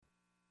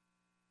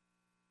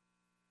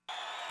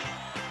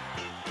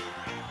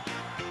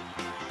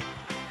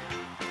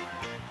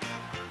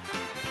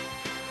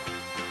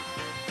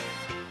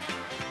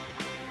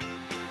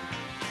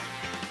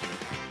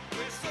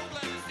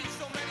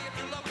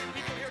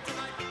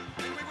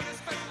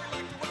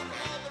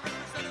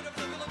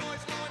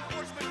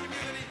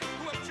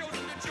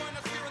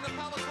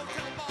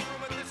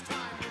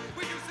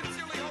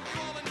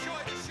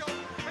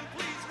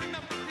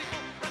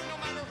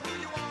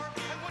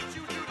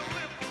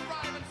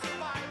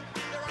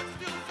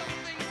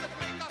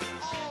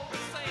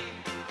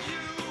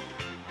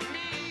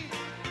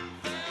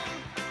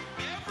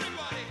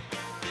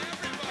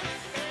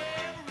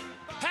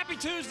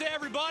Tuesday,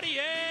 everybody,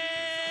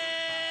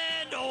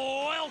 and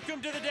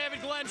welcome to the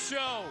David Glenn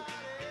Show.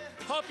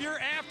 Hope your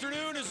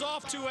afternoon is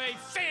off to a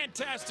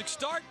fantastic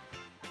start.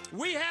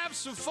 We have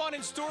some fun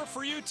in store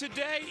for you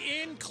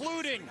today,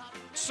 including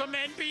some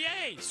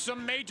NBA,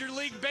 some Major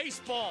League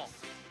Baseball,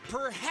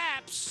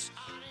 perhaps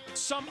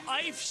some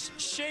ice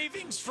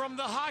shavings from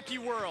the hockey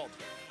world,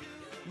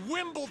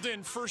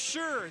 Wimbledon for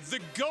sure,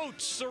 the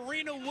GOAT,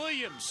 Serena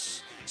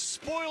Williams,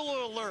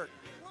 spoiler alert,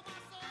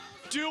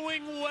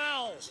 doing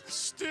well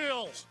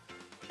still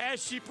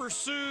as she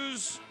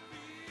pursues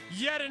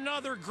yet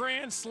another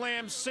Grand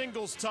Slam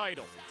singles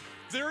title.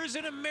 There is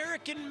an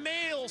American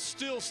male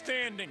still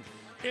standing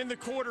in the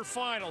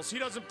quarterfinals. He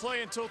doesn't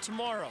play until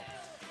tomorrow.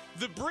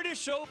 The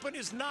British Open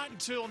is not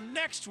until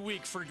next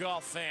week for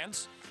golf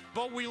fans,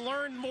 but we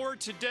learned more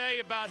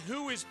today about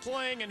who is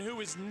playing and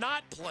who is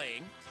not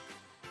playing.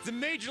 The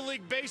Major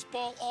League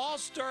Baseball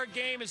All-Star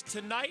Game is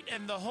tonight,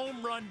 and the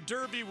Home Run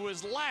Derby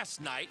was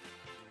last night.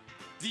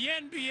 The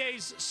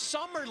NBA's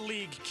Summer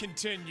League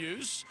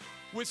continues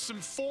with some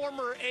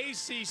former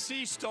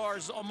ACC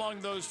stars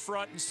among those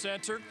front and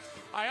center.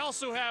 I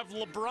also have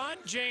LeBron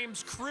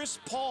James, Chris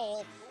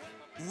Paul,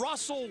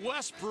 Russell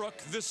Westbrook,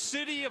 the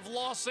city of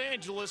Los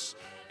Angeles,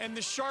 and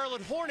the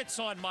Charlotte Hornets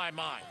on my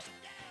mind.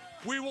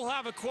 We will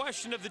have a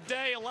question of the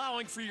day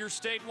allowing for your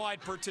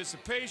statewide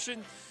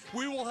participation.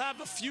 We will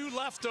have a few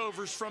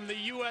leftovers from the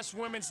U.S.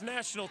 Women's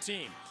National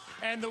Team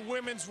and the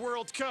Women's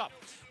World Cup.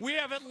 We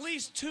have at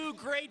least two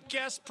great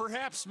guests,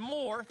 perhaps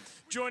more,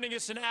 joining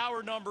us in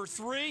hour number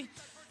 3.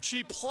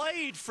 She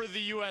played for the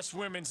U.S.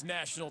 Women's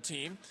National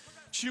Team.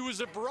 She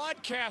was a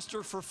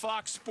broadcaster for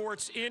Fox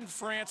Sports in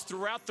France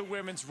throughout the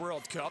Women's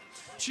World Cup.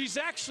 She's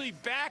actually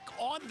back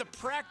on the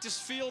practice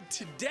field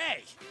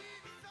today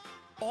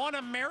on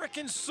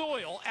American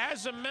soil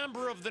as a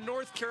member of the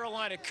North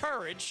Carolina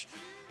Courage,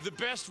 the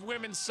best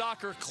women's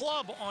soccer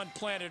club on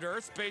planet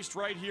Earth, based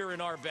right here in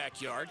our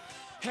backyard.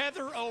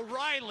 Heather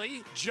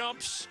O'Reilly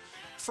jumps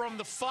from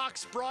the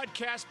Fox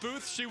broadcast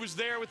booth. She was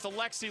there with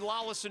Alexi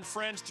Lawless and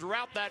friends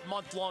throughout that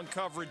month-long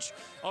coverage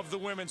of the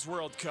Women's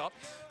World Cup.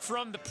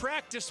 From the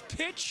practice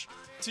pitch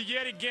to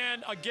yet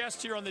again a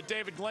guest here on the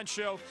David Glenn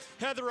Show,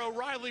 Heather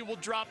O'Reilly will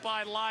drop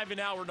by live in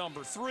hour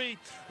number 3.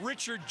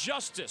 Richard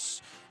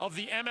Justice of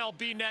the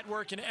MLB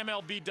Network and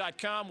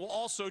MLB.com will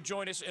also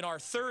join us in our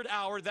third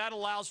hour. That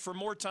allows for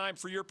more time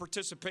for your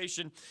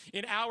participation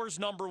in hours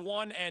number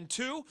 1 and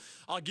 2.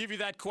 I'll give you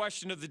that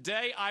question of the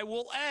day. I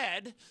will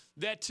add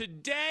that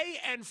today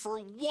and for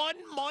 1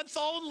 month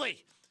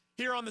only,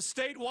 here on the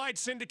statewide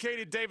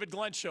syndicated David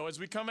Glenn Show, as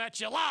we come at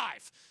you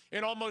live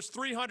in almost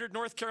 300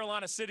 North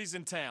Carolina cities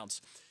and towns,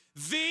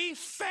 the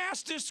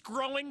fastest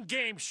growing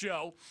game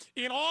show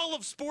in all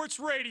of sports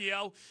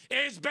radio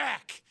is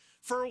back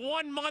for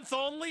 1 month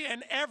only,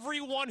 and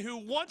everyone who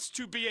wants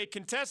to be a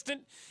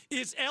contestant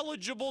is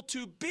eligible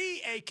to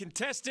be a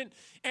contestant.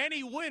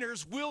 Any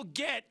winners will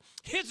get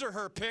his or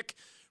her pick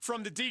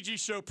from the DG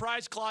Show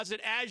Prize Closet.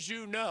 As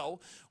you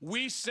know,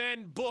 we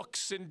send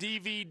books and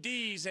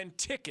DVDs and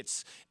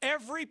tickets.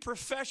 Every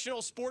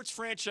professional sports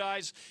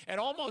franchise and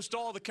almost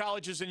all the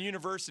colleges and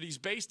universities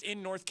based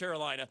in North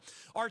Carolina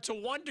are to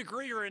one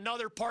degree or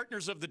another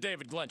partners of the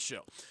David Glenn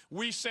Show.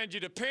 We send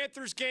you to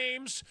Panthers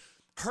games,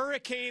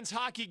 Hurricanes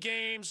hockey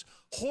games,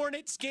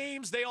 Hornets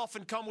games. They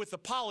often come with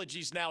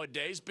apologies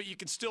nowadays, but you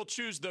can still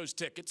choose those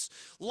tickets.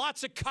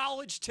 Lots of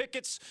college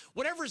tickets,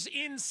 whatever's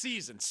in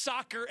season,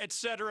 soccer,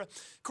 etc.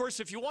 Of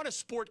course, if you want a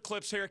Sport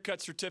Clips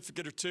haircut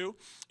certificate or two,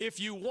 if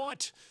you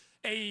want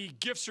a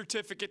gift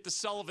certificate to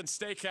Sullivan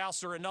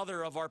Steakhouse or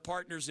another of our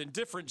partners in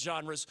different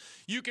genres,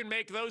 you can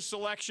make those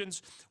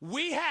selections.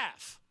 We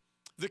have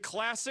the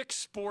Classic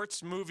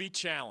Sports Movie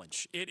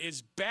Challenge. It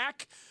is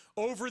back.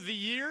 Over the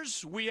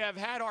years, we have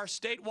had our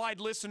statewide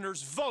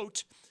listeners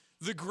vote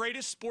the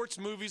greatest sports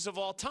movies of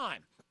all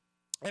time.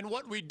 And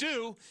what we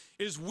do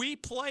is we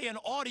play an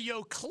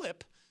audio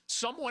clip.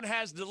 Someone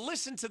has to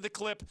listen to the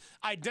clip,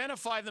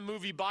 identify the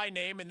movie by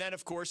name, and then,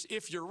 of course,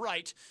 if you're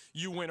right,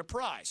 you win a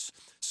prize.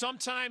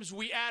 Sometimes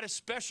we add a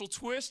special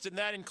twist, and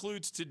that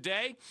includes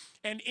today.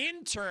 An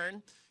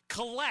intern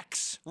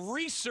collects,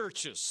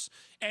 researches,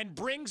 and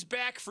brings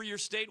back for your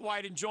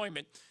statewide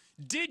enjoyment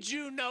did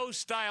you know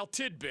style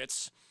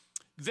tidbits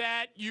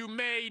that you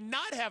may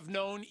not have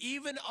known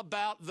even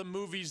about the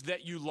movies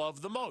that you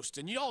love the most.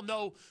 And you all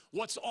know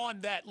what's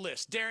on that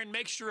list. Darren,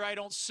 make sure I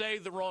don't say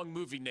the wrong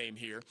movie name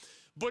here.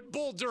 But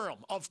Bull Durham,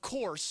 of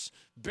course,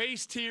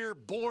 based here,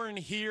 born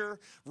here,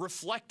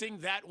 reflecting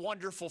that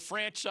wonderful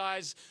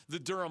franchise, the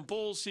Durham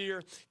Bulls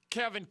here.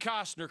 Kevin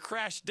Costner,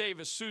 Crash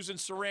Davis, Susan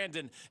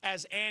Sarandon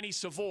as Annie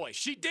Savoy.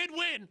 She did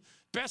win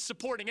Best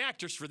Supporting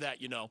Actress for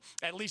that, you know,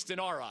 at least in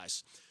our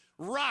eyes.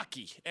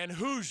 Rocky and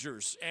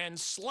Hoosiers and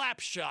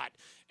Slapshot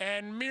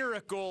and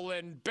Miracle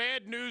and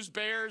Bad News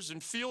Bears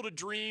and Field of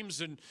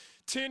Dreams and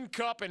Tin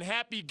Cup and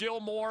Happy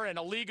Gilmore and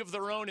A League of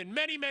Their Own and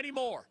many, many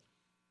more.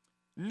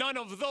 None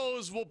of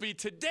those will be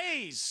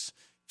today's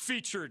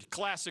featured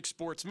classic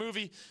sports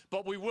movie,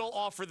 but we will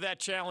offer that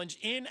challenge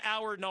in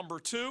hour number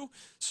 2.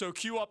 So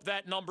cue up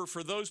that number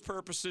for those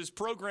purposes.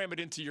 Program it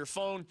into your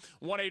phone,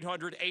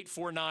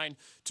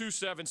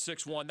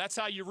 1-800-849-2761. That's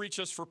how you reach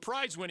us for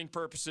prize-winning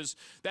purposes.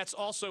 That's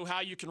also how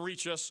you can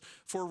reach us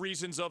for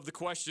reasons of the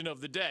question of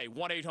the day,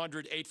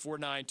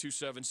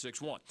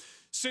 1-800-849-2761.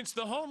 Since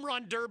the Home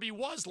Run Derby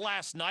was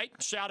last night,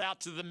 shout out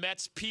to the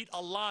Mets' Pete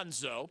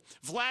Alonso.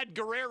 Vlad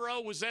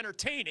Guerrero was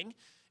entertaining,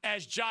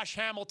 as Josh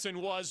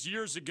Hamilton was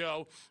years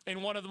ago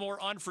in one of the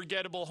more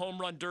unforgettable Home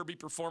Run Derby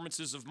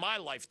performances of my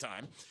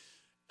lifetime.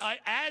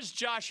 As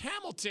Josh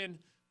Hamilton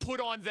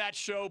put on that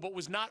show but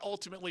was not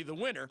ultimately the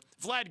winner,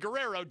 Vlad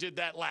Guerrero did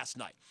that last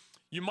night.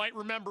 You might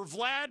remember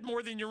Vlad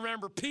more than you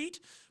remember Pete,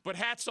 but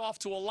hats off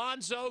to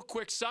Alonso.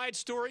 Quick side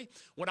story.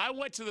 When I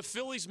went to the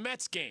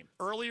Phillies-Mets game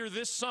earlier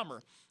this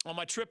summer on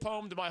my trip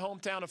home to my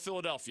hometown of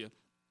Philadelphia,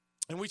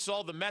 and we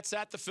saw the Mets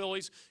at the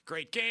Phillies.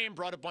 Great game.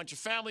 Brought a bunch of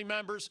family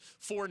members.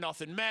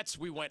 4-0 Mets.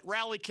 We went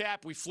rally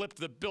cap. We flipped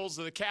the bills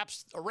of the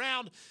caps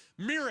around.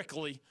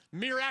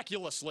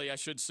 Miraculously, I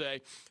should say.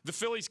 The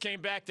Phillies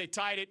came back. They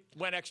tied it.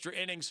 Went extra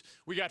innings.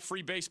 We got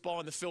free baseball,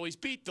 and the Phillies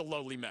beat the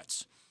lowly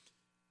Mets.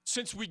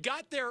 Since we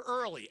got there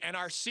early and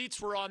our seats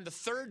were on the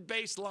third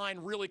base line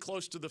really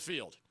close to the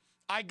field,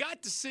 I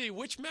got to see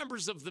which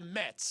members of the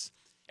Mets.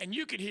 And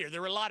you could hear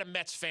there were a lot of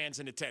Mets fans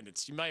in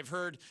attendance. You might have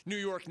heard New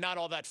York not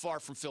all that far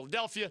from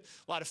Philadelphia.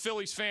 A lot of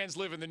Phillies fans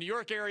live in the New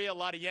York area. A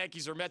lot of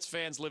Yankees or Mets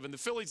fans live in the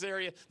Philly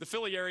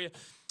area.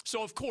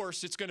 So, of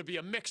course, it's going to be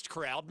a mixed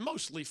crowd,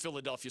 mostly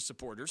Philadelphia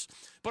supporters.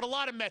 But a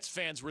lot of Mets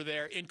fans were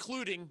there,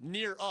 including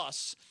near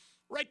us,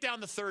 right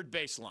down the third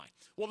baseline.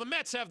 Well, the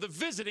Mets have the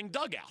visiting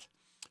dugout.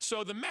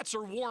 So the Mets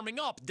are warming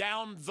up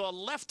down the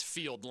left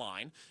field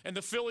line, and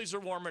the Phillies are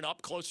warming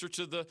up closer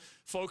to the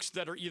folks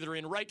that are either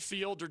in right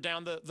field or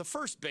down the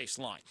first base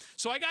line.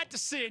 So I got to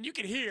see, and you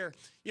can hear,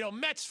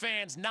 Mets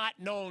fans not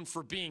known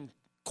for being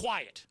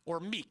quiet or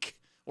meek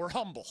or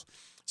humble.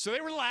 So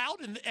they were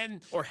loud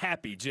and or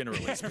happy,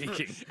 generally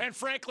speaking. And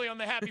frankly, on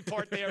the happy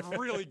part, they have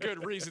really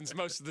good reasons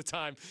most of the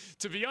time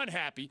to be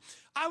unhappy.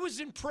 I was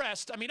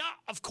impressed. I mean,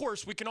 of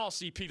course, we can all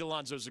see Pete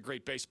Alonso is a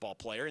great baseball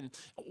player and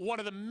one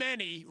of the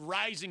many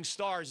rising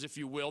stars, if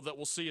you will, that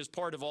we'll see as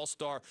part of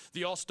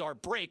the All-Star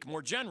break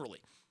more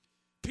generally.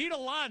 Pete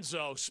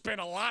Alonso spent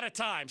a lot of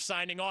time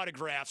signing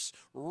autographs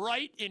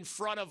right in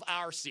front of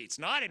our seats.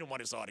 Now, I didn't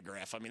want his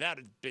autograph. I mean, that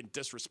would have been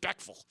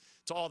disrespectful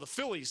to all the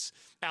Phillies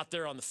out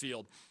there on the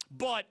field.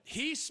 But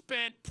he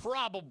spent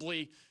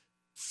probably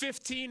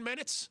 15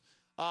 minutes.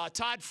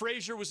 Todd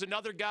Frazier was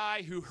another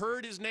guy who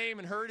heard his name.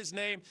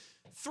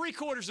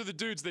 Three-quarters of the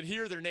dudes that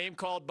hear their name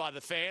called by the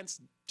fans,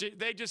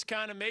 they just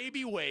kind of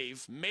maybe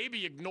wave,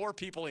 maybe ignore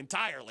people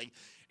entirely,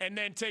 and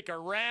then take a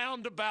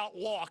roundabout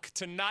walk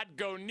to not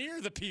go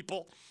near the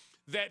people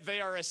that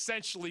they are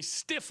essentially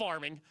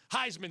stiff-arming,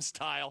 Heisman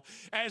style,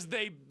 as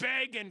they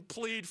beg and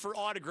plead for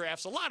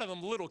autographs, a lot of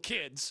them little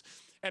kids.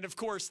 And, of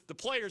course, the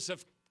players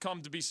have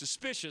come to be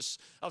suspicious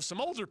of some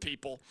older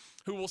people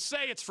who will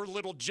say it's for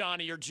little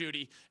Johnny or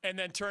Judy and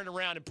then turn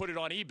around and put it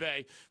on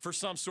eBay for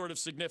some sort of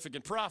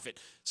significant profit.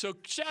 So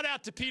shout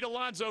out to Pete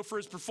Alonso for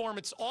his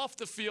performance off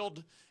the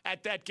field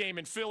at that game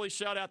in Philly.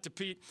 Shout out to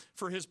Pete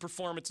for his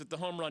performance at the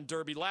Home Run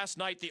Derby last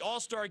night. The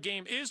All-Star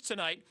game is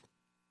tonight.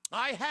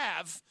 I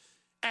have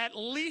at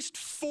least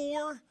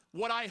 4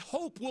 what I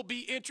hope will be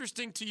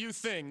interesting to you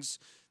things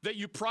that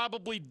you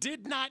probably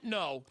did not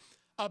know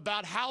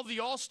about how the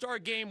All-Star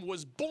game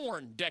was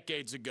born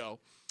decades ago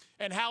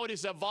and how it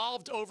has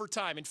evolved over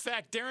time. In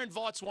fact, Darren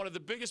Vaught's one of the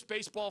biggest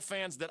baseball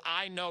fans that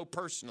I know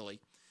personally.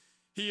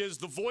 He is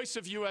the voice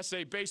of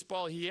USA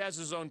Baseball. He has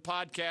his own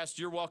podcast.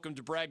 You're welcome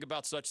to brag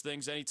about such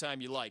things anytime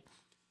you like.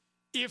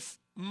 If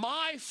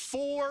my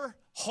 4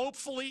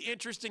 hopefully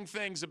interesting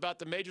things about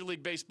the Major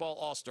League Baseball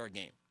All-Star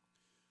game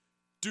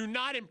do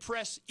not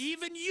impress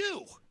even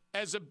you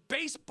as a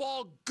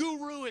baseball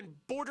guru and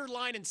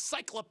borderline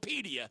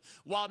encyclopedia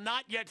while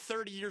not yet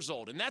 30 years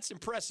old. And that's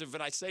impressive,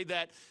 and I say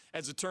that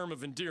as a term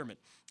of endearment.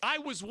 I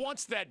was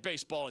once that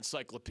baseball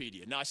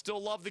encyclopedia. Now, I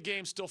still love the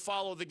game, still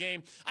follow the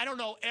game. I don't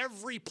know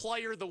every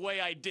player the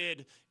way I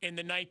did in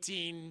the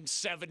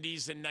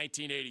 1970s and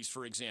 1980s,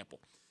 for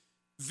example.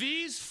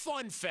 These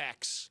fun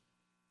facts,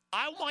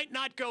 I might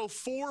not go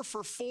 4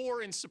 for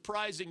 4 in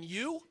surprising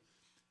you,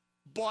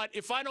 but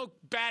if I don't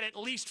bat at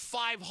least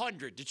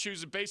 500, to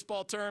choose a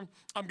baseball term,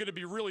 I'm going to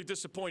be really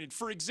disappointed.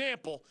 For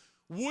example,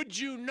 would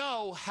you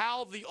know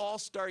how the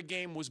All-Star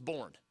game was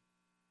born?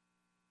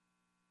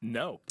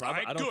 No,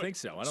 probably. I don't think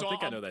so. I don't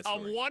think I know that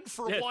story. I'm 1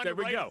 for 1. There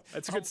we go.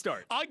 That's a good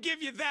start. I'll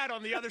give you that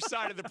on the other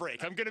side of the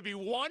break. I'm going to be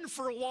 1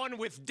 for 1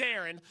 with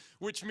Darren,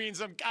 which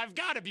means I've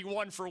got to be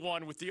 1 for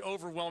 1 with the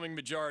overwhelming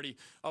majority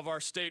of our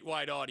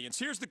statewide audience.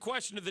 Here's the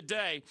question of the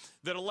day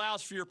that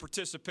allows for your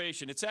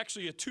participation. It's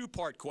actually a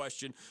 2-part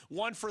question,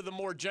 1 for the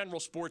more general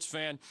sports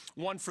fan,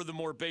 1 for the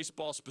more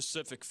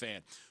baseball-specific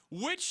fan.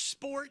 Which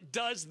sport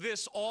does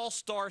this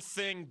all-star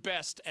thing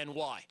best and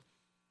why?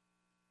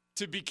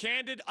 To be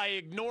candid, I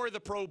ignore the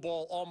Pro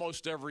Bowl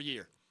almost every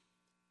year.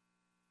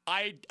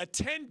 I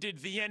attended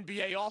the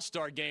NBA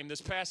All-Star Game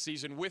this past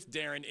season with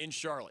Darren in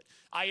Charlotte.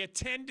 I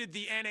attended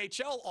the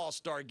NHL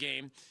All-Star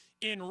Game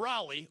in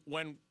Raleigh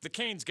when the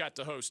Canes got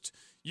to host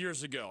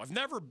years ago. I've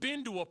never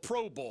been to a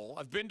Pro Bowl.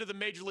 I've been to the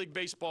Major League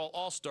Baseball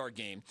All-Star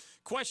Game.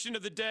 Question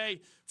of the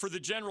day for the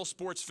general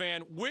sports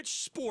fan: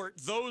 which sport,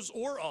 those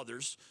or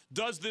others,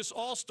 does this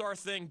All-Star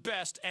thing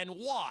best, and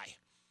why?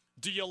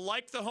 Do you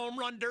like the home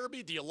run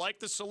derby? Do you like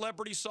the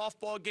celebrity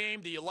softball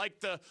game? Do you like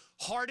the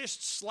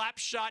hardest slap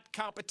shot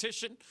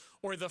competition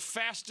or the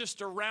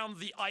fastest around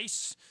the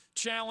ice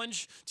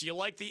challenge? Do you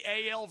like the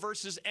AL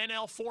versus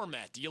NL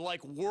format? Do you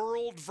like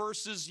world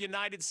versus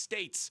United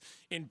States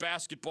in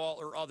basketball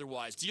or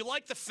otherwise? Do you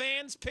like the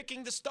fans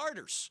picking the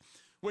starters,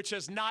 which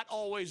has not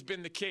always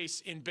been the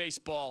case in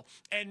baseball,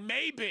 and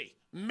may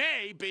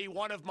be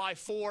one of my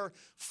 4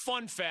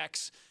 fun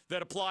facts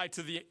that apply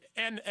to the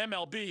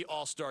MLB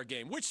All-Star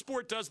Game? Which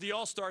sport does the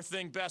All-Star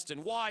thing best,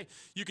 and why?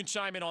 You can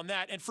chime in on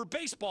that. And for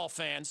baseball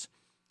fans,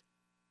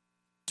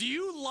 do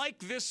you like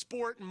this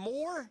sport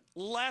more,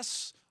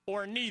 less,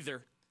 or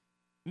neither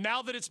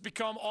now that it's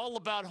become all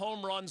about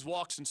home runs,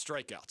 walks, and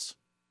strikeouts?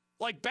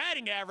 Like,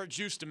 batting average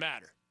used to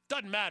matter.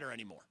 Doesn't matter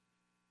anymore.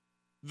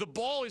 The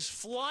ball is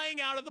flying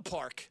out of the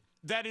park.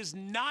 That is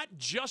not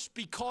just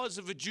because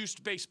of a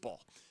juiced baseball.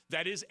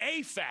 That is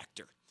a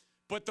factor.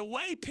 But the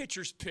way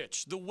pitchers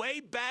pitch, the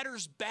way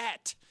batters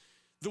bat,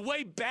 the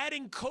way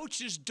batting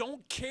coaches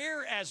don't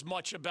care as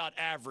much about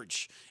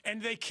average,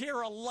 and they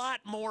care a lot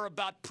more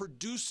about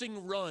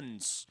producing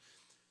runs.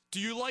 Do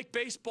you like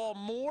baseball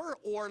more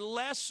or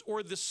less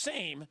or the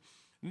same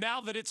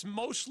now that it's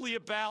mostly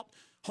about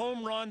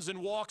home runs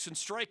and walks and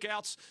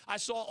strikeouts? I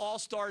saw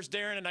All-Stars,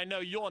 Darren, and I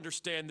know you'll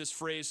understand this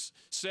phrase,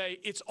 say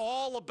it's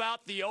all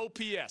about the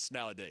OPS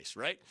nowadays,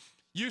 right?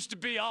 Used to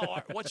be,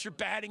 what's your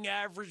batting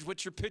average?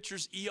 What's your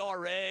pitcher's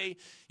ERA?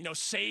 You know,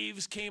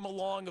 saves came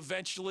along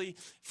eventually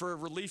for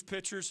relief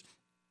pitchers.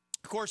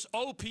 Of course,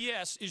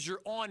 OPS is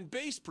your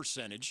on-base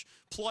percentage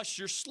plus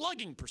your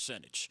slugging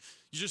percentage.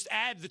 You just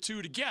add the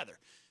two together.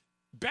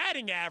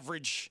 Batting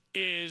average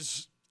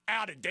is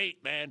out of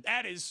date, man.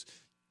 That is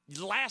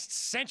last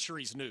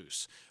century's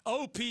news.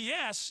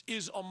 OPS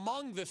is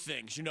among the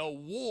things, you know,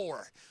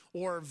 WAR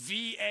or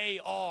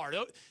VAR.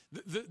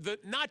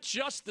 Not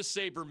just the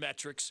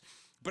sabermetrics,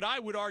 but I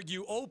would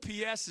argue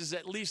OPS is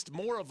at least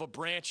more of a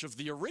branch of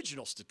the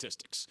original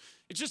statistics.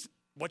 It's just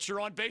what's your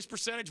on-base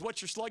percentage,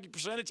 what's your slugging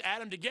percentage,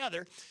 add them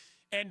together,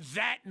 and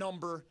that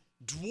number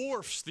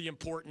dwarfs the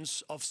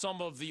importance of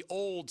some of the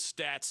old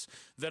stats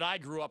that I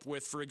grew up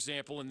with, for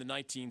example, in the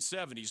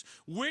 1970s.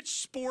 Which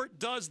sport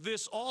does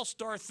this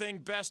all-star thing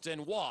best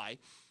and why?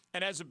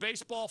 And as a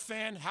baseball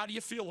fan, how do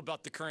you feel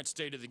about the current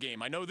state of the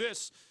game? I know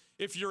this: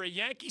 if you're a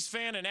Yankees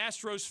fan, an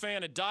Astros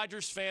fan, a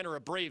Dodgers fan, or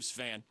a Braves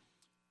fan,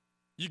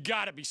 you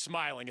got to be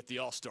smiling at the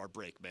All-Star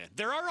break, man.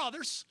 There are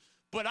others,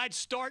 but I'd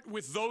start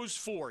with those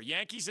 4: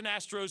 Yankees and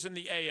Astros in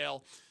the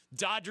AL,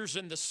 Dodgers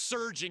and the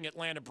surging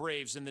Atlanta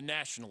Braves in the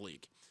National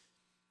League.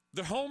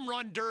 The home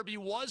run derby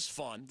was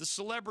fun. The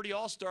Celebrity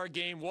All-Star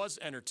Game was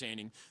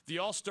entertaining. The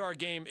All-Star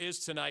Game is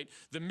tonight.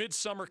 The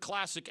Midsummer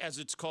Classic, as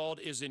it's called,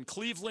 is in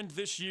Cleveland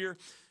this year.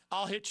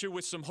 I'll hit you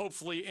with some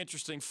hopefully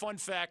interesting fun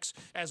facts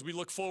as we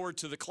look forward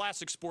to the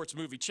Classic Sports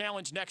Movie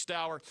Challenge next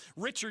hour.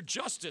 Richard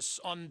Justice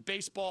on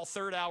baseball,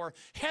 third hour.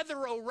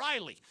 Heather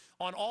O'Reilly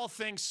on all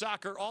things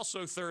soccer,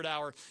 also third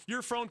hour.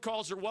 Your phone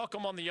calls are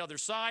welcome on the other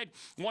side.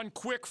 One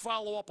quick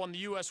follow-up on the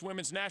U.S.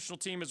 women's national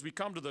team as we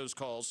come to those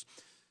calls.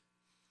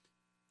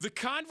 The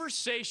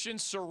conversation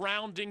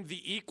surrounding the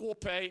equal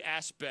pay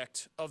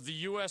aspect of the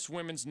U.S.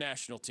 women's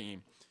national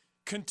team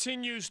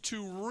continues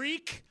to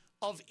reek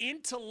of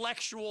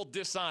intellectual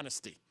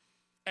dishonesty.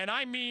 And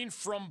I mean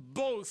from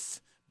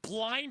both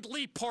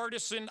blindly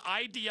partisan,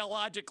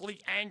 ideologically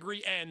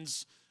angry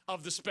ends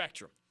of the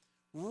spectrum.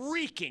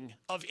 Reeking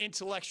of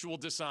intellectual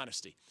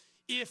dishonesty.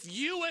 If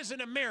you as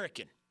an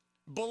American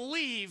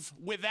believe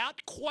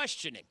without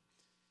questioning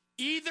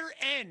either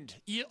end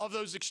of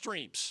those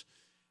extremes,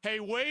 hey,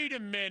 wait a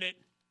minute,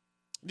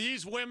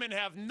 these women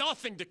have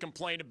nothing to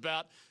complain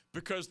about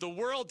because the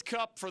World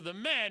Cup for the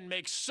men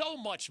makes so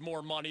much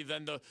more money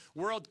than the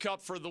World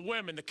Cup for the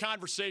women. The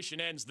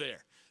conversation ends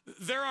there.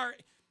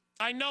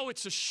 I know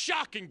it's a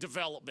shocking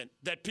development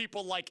that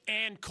people like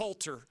Ann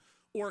Coulter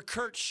or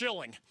Curt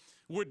Schilling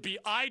would be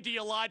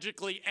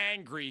ideologically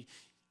angry,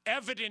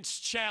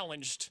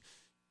 evidence-challenged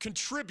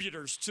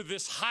contributors to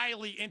this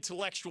highly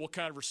intellectual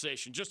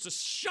conversation. Just a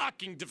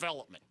shocking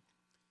development.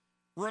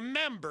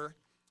 Remember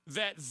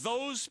that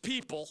those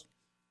people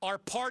are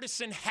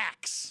partisan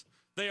hacks.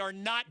 They are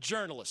not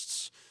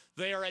journalists.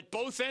 They are at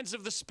both ends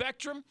of the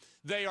spectrum.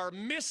 They are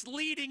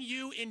misleading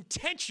you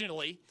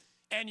intentionally,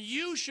 and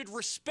you should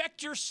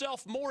respect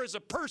yourself more as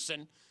a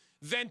person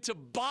than to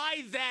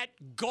buy that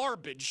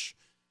garbage,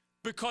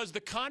 because the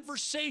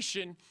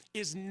conversation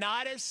is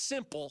not as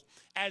simple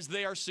as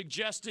they are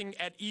suggesting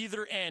at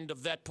either end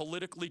of that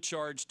politically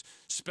charged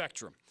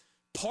spectrum.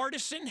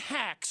 Partisan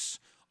hacks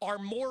are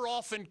more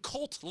often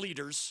cult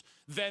leaders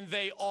than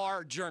they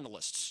are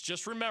journalists.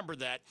 Just remember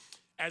that.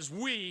 as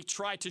we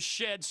try to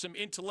shed some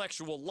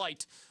intellectual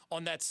light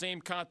on that same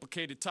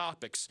complicated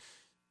topics.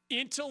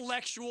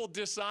 Intellectual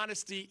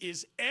dishonesty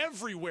is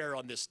everywhere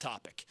on this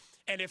topic.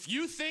 And if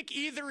you think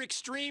either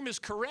extreme is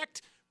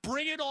correct,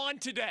 bring it on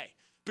today,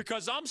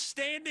 because I'm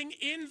standing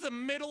in the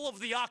middle of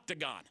the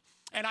octagon,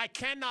 and I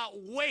cannot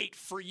wait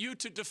for you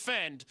to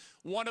defend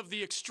one of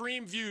the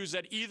extreme views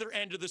at either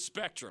end of the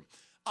spectrum.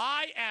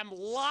 I am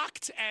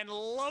locked and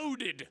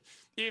loaded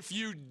if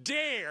you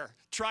dare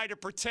try to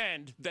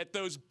pretend that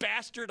those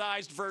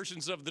bastardized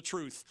versions of the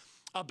truth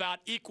about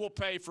equal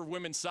pay for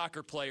women's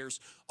soccer players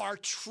are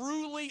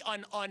truly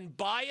an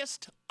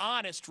unbiased,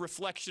 honest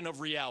reflection of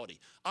reality.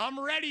 I'm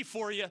ready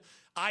for you.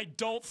 I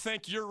don't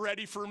think you're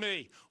ready for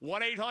me.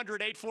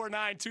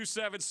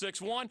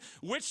 1-800-849-2761.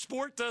 Which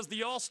sport does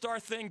the All-Star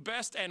thing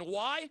best and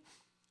why?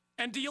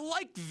 And do you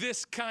like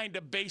this kind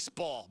of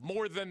baseball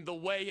more than the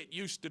way it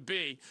used to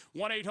be?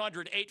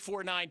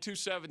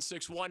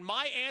 1-800-849-2761.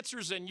 My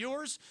answers and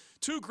yours.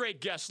 Two great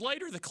guests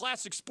later. The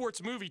Classic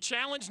Sports Movie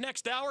Challenge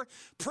next hour.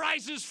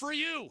 Prizes for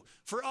you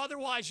for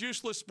otherwise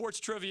useless sports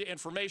trivia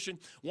information.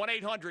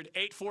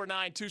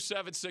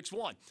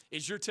 1-800-849-2761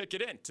 is your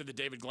ticket in to the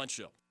David Glenn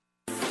Show.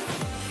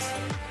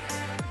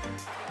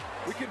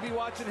 We could be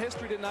watching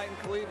history tonight in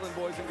Cleveland,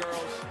 boys and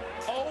girls.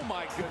 Oh,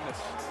 my goodness.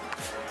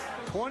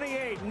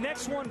 28.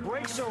 Next one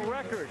breaks a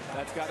record.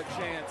 That's got a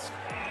chance.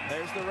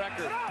 There's the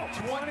record.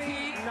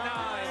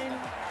 29.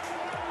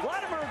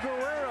 Vladimir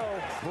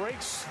Guerrero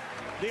breaks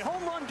the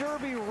home run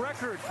derby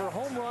record for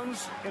home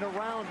runs in a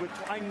round, which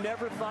I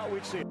never thought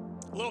we'd see.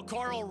 Little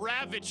Carl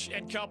Ravitch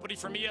and company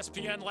from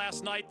ESPN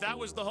last night. That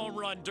was the home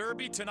run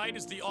derby. Tonight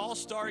is the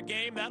All-Star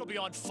game. That'll be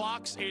on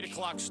Fox, 8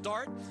 o'clock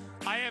start.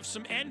 I have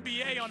some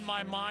NBA on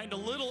my mind, a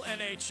little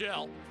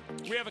NHL.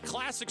 We have a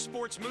Classic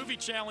Sports Movie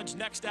Challenge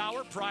next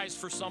hour, prize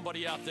for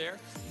somebody out there.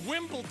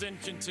 Wimbledon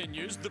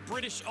continues. The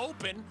British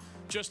Open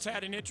just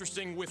had an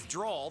interesting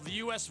withdrawal. The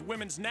U.S.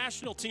 women's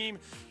national team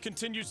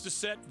continues to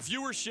set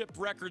viewership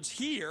records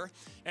here,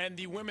 and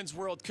the Women's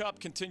World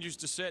Cup continues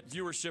to set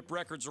viewership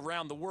records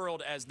around the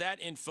world as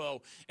that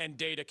info and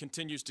data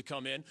continues to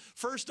come in.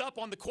 First up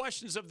on the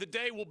questions of the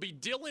day will be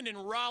Dylan in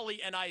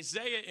Raleigh and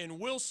Isaiah in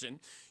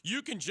Wilson.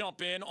 You can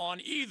jump in on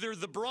either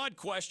the broad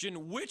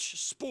question, which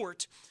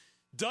sport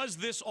does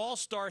this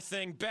All-Star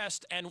thing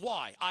best and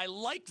why? I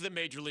like the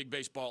Major League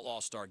Baseball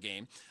All-Star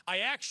game. I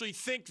actually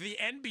think the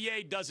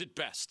NBA does it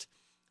best.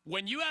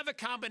 When you have a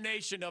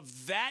combination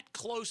of that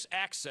close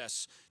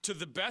access to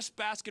the best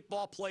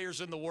basketball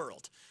players in the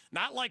world,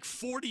 not like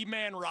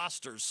 40-man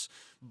rosters,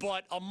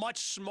 but a much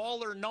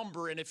smaller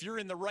number, and if you're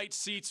in the right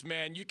seats,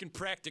 man, you can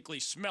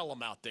practically smell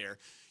them out there.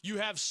 You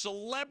have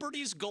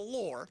celebrities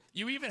galore.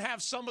 You even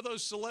have some of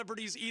those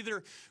celebrities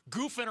either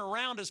goofing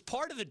around as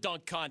part of the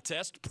dunk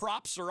contest,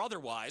 props or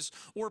otherwise,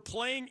 or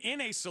playing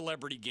in a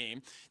celebrity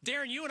game.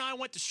 Darren, you and I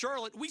went to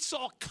Charlotte. We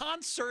saw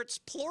concerts,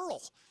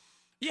 plural.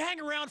 You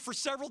hang around for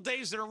several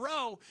days in a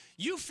row,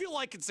 you feel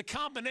like it's a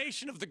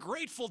combination of the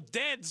Grateful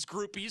Dead's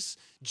groupies,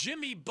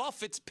 Jimmy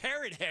Buffett's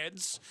Parrot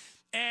Heads,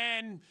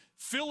 and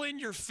fill in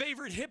your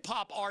favorite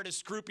hip-hop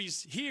artist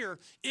groupies here.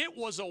 It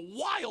was a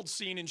wild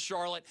scene in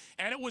Charlotte,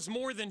 and it was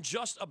more than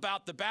just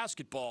about the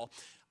basketball.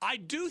 I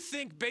do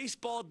think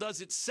baseball does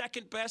its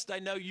second best. I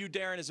know you,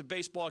 Darren, as a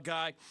baseball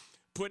guy,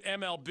 put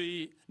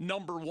MLB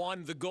number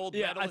one, the gold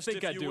medalist, I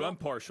think I do. Will. I'm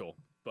partial.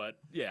 But,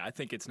 yeah, I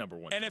think it's number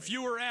one. And if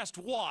you were asked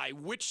why,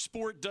 which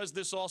sport does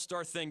this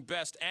All-Star thing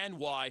best and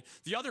why,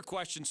 the other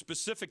question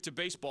specific to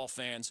baseball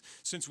fans,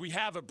 since we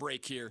have a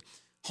break here,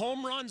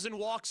 home runs and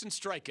walks and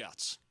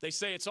strikeouts. They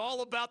say it's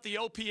all about the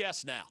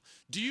OPS now.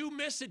 Do you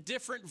miss a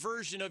different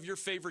version of your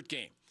favorite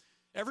game?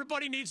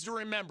 Everybody needs to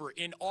remember,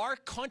 in our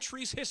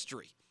country's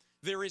history,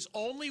 there is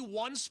only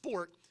one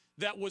sport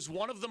that was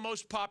one of the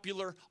most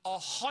popular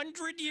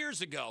 100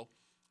 years ago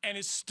and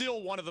is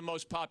still one of the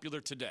most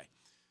popular today.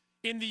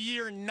 In the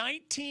year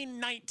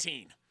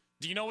 1919,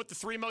 do you know what the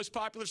three most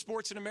popular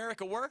sports in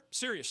America were?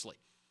 Seriously.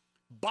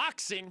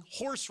 Boxing,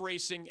 horse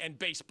racing, and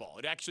baseball.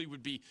 It actually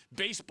would be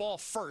baseball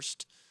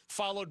first,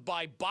 followed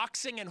by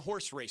boxing and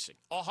horse racing.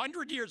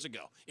 100 years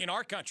ago in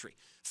our country.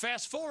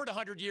 Fast forward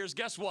 100 years,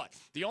 guess what?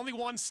 The only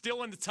one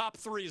still in the top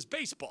three is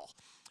baseball.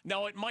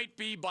 Now, it might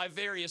be by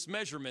various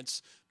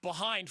measurements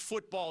behind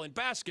football and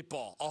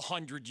basketball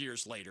 100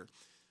 years later.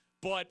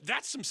 But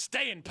that's some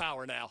staying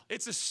power now.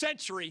 It's a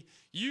century.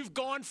 You've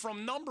gone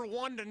from number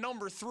one to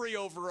number three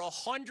over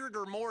 100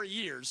 or more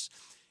years,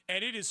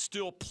 and it is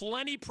still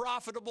plenty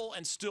profitable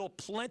and still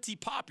plenty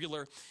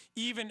popular,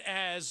 even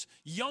as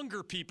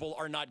younger people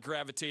are not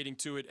gravitating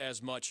to it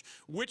as much.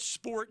 Which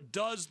sport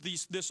does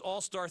this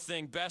All-Star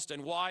thing best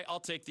and why?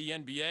 I'll take the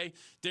NBA.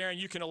 Darren,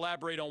 you can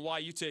elaborate on why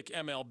you take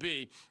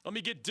MLB. Let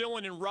me get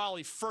Dylan in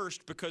Raleigh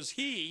first because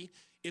he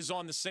is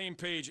on the same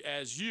page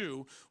as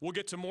you. We'll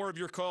get to more of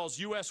your calls.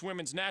 U.S.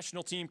 women's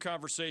national team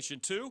conversation,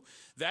 too.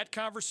 That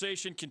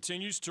conversation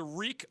continues to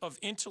reek of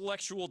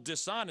intellectual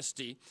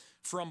dishonesty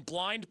from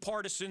blind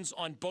partisans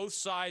on both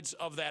sides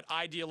of that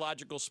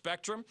ideological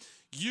spectrum.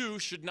 You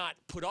should not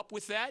put up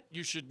with that.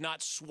 You should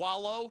not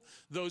swallow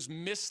those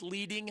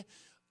misleading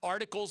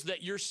articles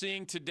that you're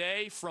seeing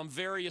today from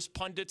various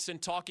pundits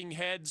and talking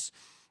heads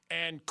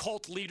and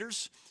cult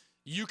leaders,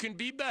 you can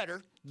be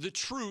better. The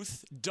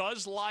truth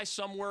does lie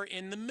somewhere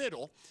in the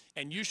middle,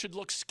 and you should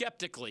look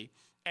skeptically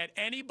at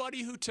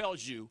anybody who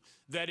tells you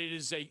that it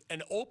is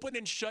an open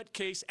and shut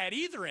case at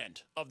either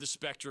end of the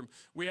spectrum.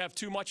 We have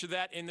too much of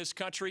that in this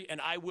country, and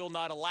I will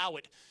not allow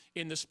it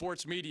in the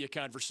sports media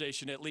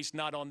conversation, at least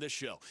not on this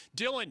show.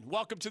 Dylan,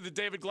 welcome to the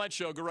David Glenn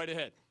Show. Go right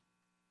ahead.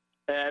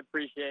 I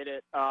appreciate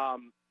it.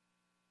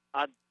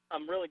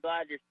 I'm really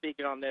glad you're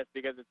speaking on this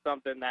because it's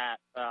something that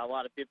a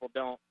lot of people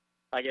don't,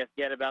 I guess,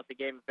 get about the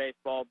game of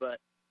baseball. But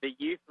the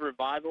youth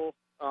revival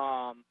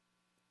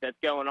that's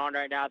going on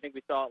right now, I think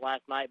we saw it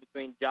last night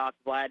between Josh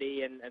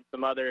Vladdy and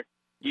some other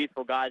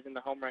youthful guys in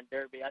the home run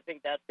derby. I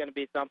think that's going to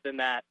be something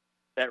that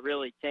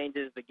really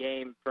changes the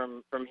game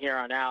from here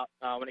on out.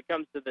 When it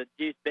comes to the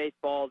juice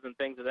baseballs and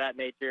things of that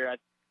nature,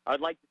 I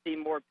would like to see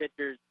more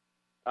pitchers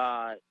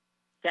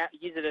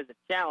use it as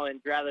a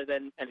challenge rather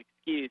than an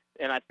excuse.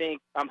 And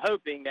I'm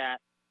hoping that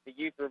the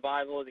youth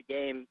revival of the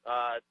game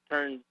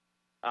turns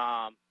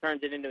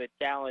it into a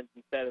challenge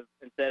instead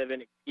of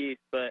an excuse.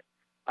 But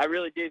I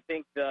really do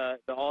think the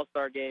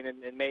All-Star game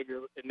in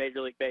Major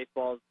League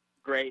Baseball is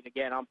great.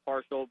 Again, I'm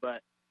partial,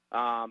 but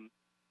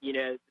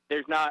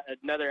there's not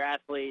another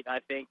athlete, I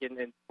think, in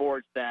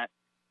sports that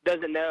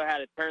doesn't know how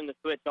to turn the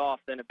switch off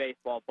than a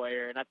baseball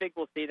player. And I think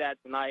we'll see that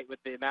tonight with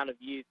the amount of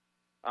youth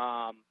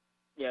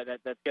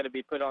that's going to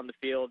be put on the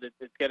field.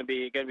 It's going to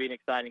be an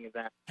exciting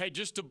event. Hey,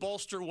 just to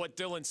bolster what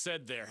Dylan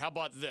said there, how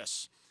about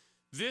this?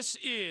 This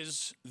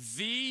is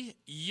the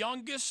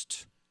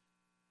youngest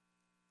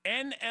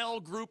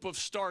NL group of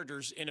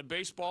starters in a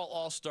baseball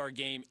all-star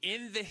game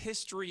in the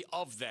history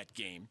of that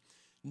game.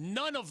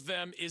 None of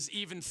them is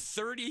even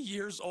 30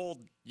 years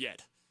old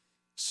yet.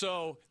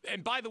 So,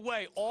 and by the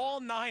way, all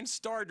 9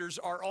 starters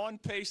are on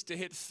pace to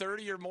hit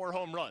 30 or more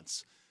home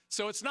runs.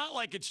 So it's not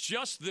like it's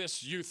just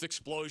this youth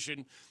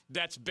explosion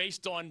that's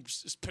based on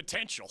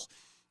potential.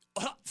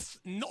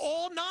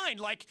 All 9,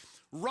 like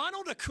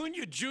Ronald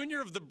Acuna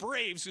Jr. of the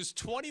Braves is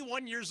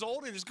 21 years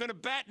old and is going to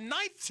bat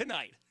 9th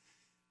tonight.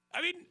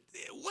 I mean,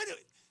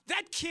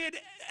 that kid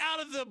out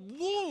of the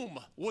womb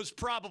was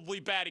probably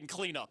batting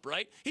cleanup,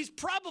 right? He's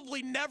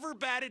probably never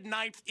batted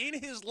 9th in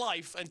his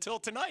life until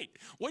tonight.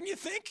 Wouldn't you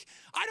think?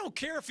 I don't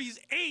care if he's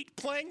 8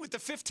 playing with the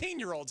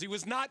 15-year-olds. He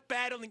was not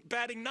batting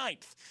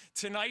 9th.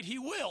 Tonight he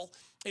will.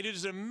 It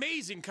is an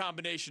amazing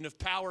combination of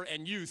power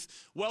and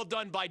youth. Well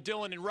done by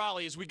Dylan and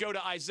Raleigh. As we go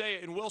to Isaiah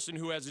and Wilson,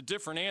 who has a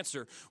different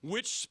answer.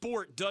 Which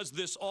sport does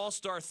this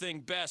all-star thing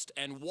best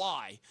and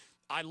why?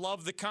 I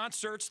love the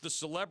concerts, the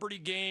celebrity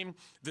game,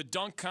 the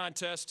dunk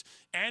contest,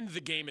 and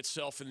the game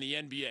itself in the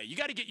NBA. You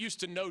got to get used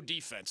to no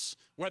defense,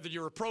 whether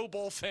you're a Pro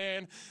Bowl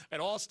fan,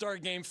 an All-Star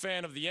Game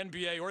fan of the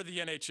NBA or the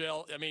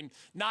NHL. I mean,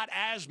 not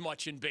as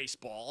much in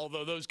baseball,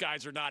 although those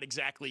guys are not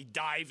exactly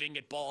diving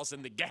at balls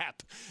in the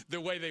gap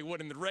the way they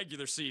would in the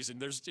regular season.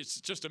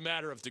 It's just a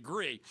matter of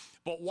degree.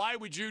 But why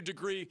would you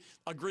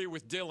agree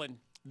with Dylan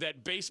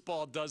that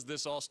baseball does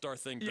this all-star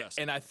thing best?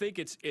 And I think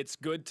it's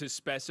good to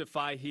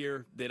specify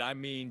here that I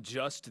mean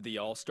just the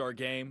all-star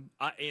game.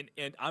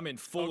 And I'm in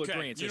full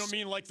agreement. You don't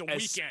mean like the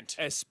weekend.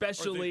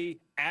 Especially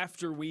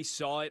after we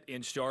saw it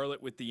in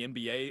Charlotte with the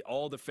NBA,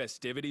 all the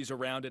festivities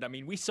around it. I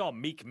mean, we saw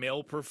Meek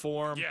Mill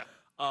perform. Yeah.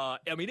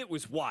 I mean, it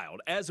was wild.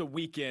 As a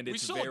weekend,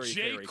 it's very, very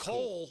cool. We saw J.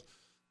 Cole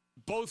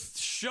both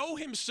show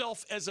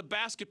himself as a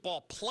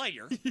basketball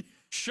player,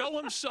 show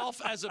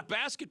himself as a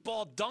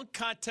basketball dunk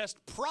contest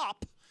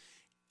prop,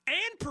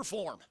 and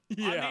perform.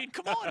 Yeah. I mean,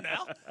 come on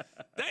now.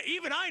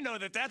 Even I know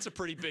that's a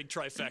pretty big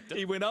trifecta.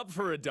 He went up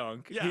for a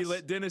dunk. Yes. He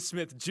let Dennis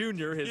Smith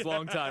Jr., his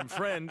longtime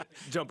friend,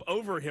 jump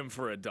over him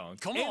for a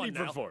dunk. Come and on he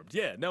now. performed.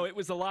 Yeah, no, it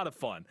was a lot of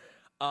fun.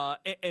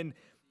 And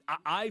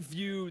I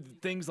view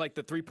things like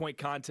the three-point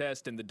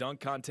contest and the dunk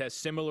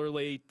contest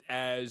similarly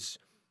as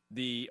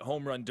the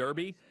home run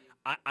derby.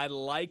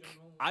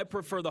 I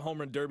prefer the home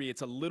run derby.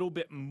 It's a little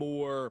bit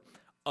more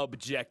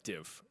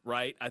objective,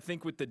 right? I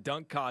think with the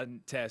dunk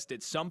contest,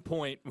 at some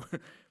point,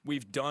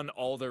 we've done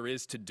all there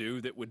is to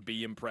do that would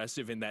be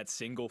impressive in that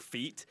single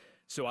feat.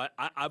 So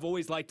I've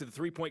always liked the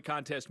three-point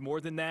contest more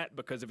than that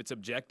because of its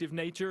objective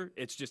nature.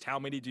 It's just how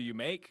many do you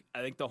make?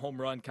 I think the home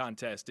run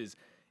contest is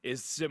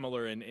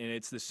similar and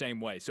it's the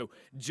same way. So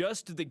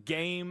just the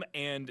game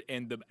and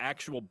the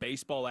actual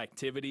baseball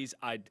activities,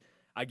 I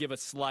give a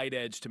slight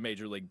edge to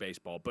Major League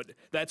Baseball. But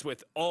that's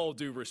with all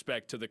due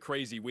respect to the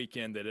crazy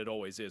weekend that it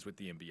always is with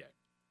the NBA.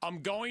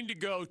 I'm going to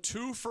go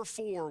 2 for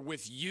 4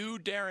 with you,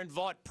 Darren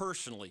Vaught,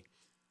 personally,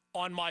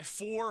 on my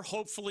 4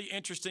 hopefully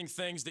interesting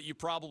things that you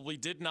probably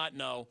did not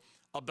know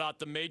about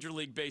the Major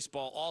League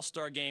Baseball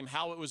All-Star Game,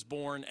 how it was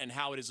born, and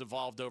how it has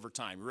evolved over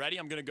time. Ready?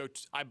 I'm going to go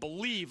I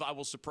believe I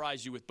will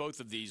surprise you with both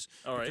of these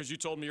because you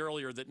told me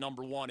earlier that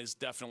number 1 is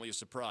definitely a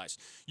surprise.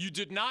 You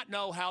did not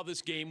know how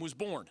this game was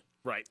born.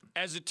 Right.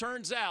 As it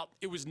turns out,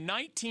 it was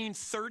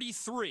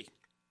 1933.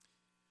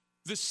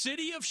 The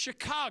city of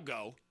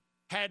Chicago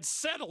had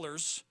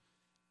settlers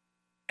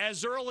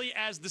as early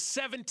as the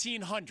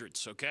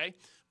 1700s, okay?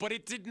 But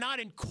it did not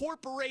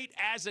incorporate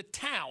as a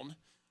town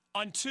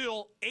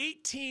until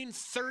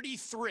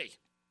 1833,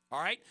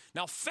 all right?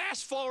 Now,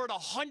 fast forward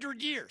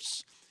 100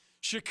 years.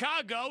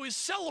 Chicago is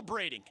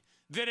celebrating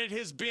that it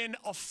has been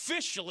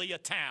officially a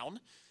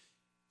town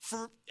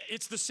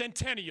it's the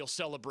centennial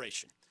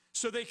celebration.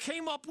 So they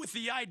came up with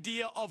the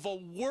idea of a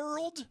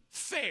world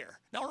fair.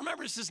 Now,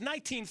 remember, this is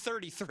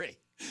 1933.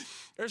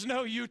 There's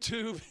no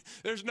YouTube.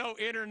 There's no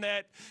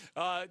internet.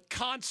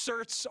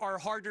 Concerts are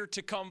harder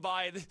to come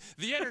by.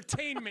 The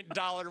entertainment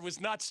dollar was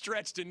not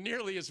stretched in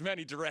nearly as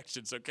many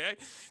directions, okay?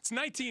 It's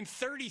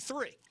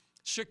 1933.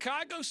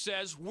 Chicago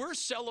says we're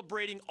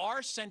celebrating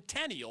our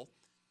centennial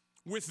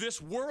with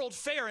this world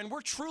fair, and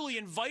we're truly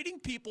inviting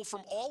people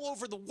from all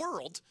over the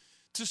world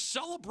to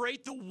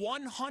celebrate the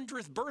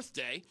 100th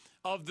birthday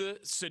of the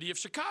city of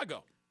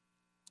Chicago.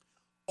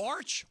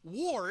 Arch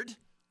Ward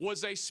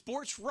was a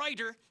sports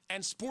writer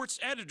and sports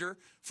editor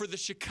for the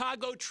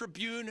Chicago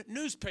Tribune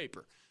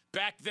newspaper.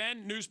 Back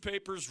then,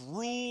 newspapers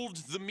ruled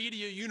the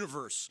media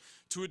universe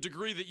to a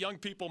degree that young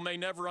people may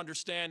never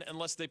understand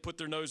unless they put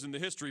their nose in the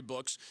history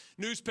books.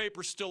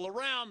 Newspapers still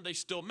around, they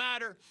still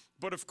matter,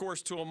 but of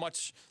course to a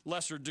much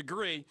lesser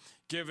degree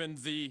given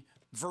the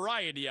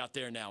variety out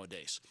there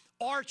nowadays.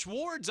 Arch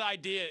Ward's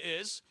idea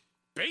is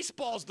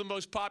baseball's the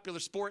most popular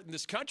sport in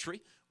this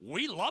country.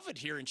 We love it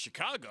here in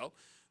Chicago.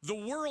 The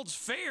World's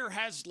Fair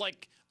has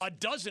like a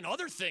dozen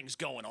other things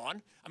going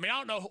on. I mean, I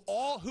don't know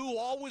who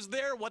all was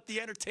there, what the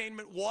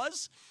entertainment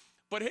was,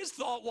 but his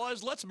thought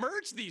was, let's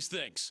merge these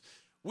things.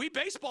 We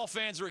baseball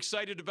fans are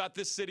excited about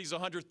this city's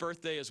 100th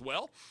birthday as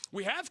well.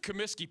 We have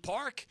Comiskey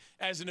Park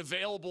as an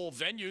available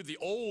venue, the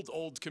old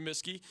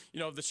Comiskey,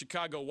 the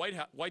Chicago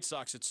White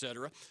Sox, et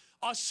cetera.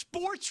 A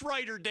sports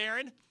writer,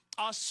 Darren,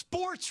 a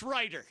sports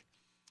writer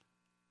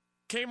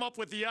came up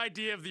with the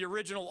idea of the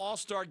original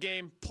All-Star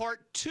Game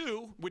Part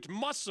 2, which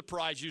must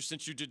surprise you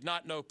since you did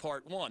not know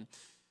Part 1.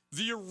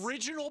 The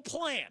original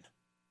plan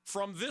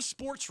from this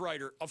sports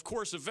writer, of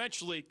course,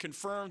 eventually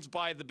confirmed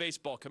by the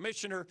baseball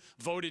commissioner,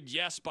 voted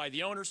yes by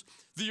the owners.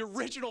 The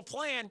original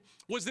plan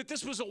was that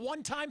this was a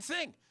one-time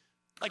thing.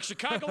 Like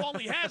Chicago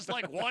only has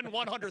like one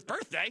 100th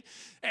birthday,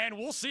 and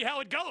we'll see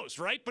how it goes,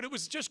 right? But it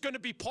was just going to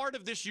be part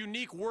of this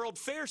unique World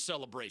Fair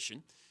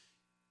celebration.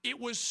 It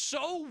was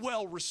so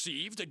well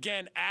received,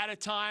 again, at a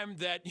time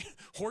that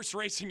horse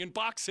racing and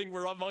boxing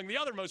were among the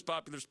other most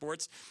popular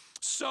sports,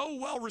 so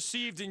well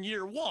received in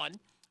year one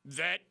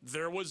that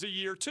there was a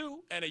year 2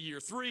 and a year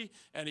 3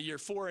 and a year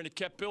 4, and it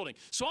kept building.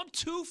 So I'm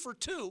 2 for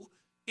 2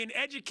 in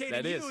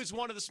educating you as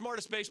one of the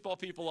smartest baseball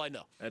people I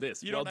know. That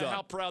is. You don't know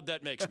how proud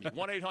that makes me.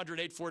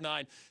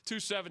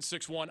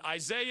 1-800-849-2761.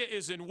 Isaiah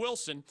is in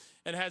Wilson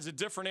and has a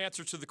different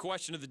answer to the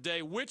question of the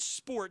day. Which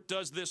sport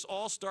does this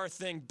all-star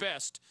thing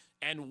best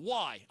and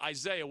why?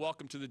 Isaiah,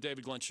 welcome to the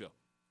David Glenn Show.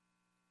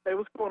 Hey,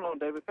 what's going on,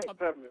 David? Thanks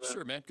for having me, man.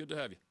 Sure, man. Good to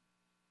have you.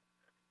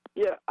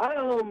 Yeah,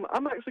 I'm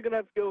actually going to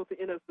have to go with the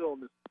NFL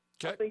on this.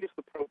 Okay. I think it's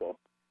the Pro Bowl.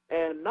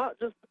 And not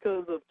just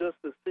because of just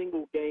the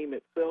single game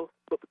itself,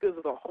 but because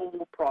of the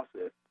whole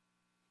process.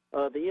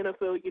 The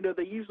NFL, I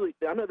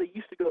know they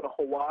used to go to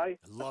Hawaii.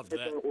 I love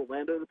that. In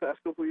Orlando the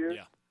past couple of years.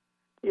 Yeah.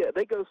 Yeah,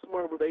 they go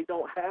somewhere where they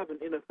don't have an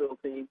NFL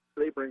team.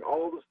 So they bring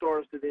all the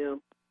stars to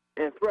them.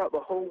 And throughout the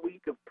whole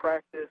week of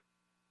practice,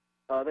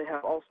 they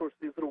have all sorts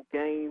of these little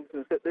games.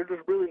 And they're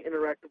just really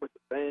interacting with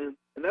the fans.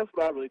 And that's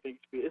what I really think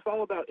it should be. It's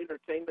all about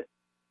entertainment.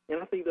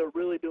 And I think they're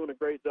really doing a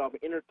great job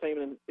of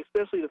entertaining,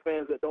 especially the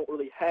fans that don't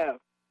really have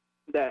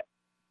that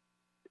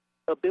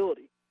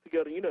ability to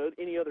go to,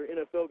 any other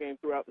NFL game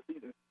throughout the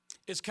season.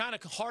 It's kind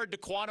of hard to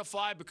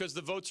quantify because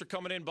the votes are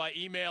coming in by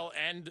email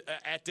and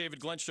at David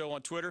Glenn Show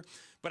on Twitter.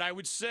 But I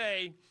would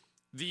say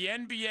the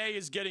NBA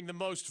is getting the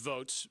most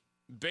votes.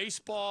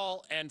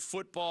 Baseball and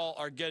football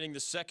are getting the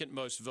second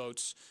most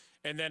votes.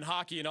 And then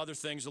hockey and other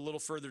things a little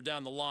further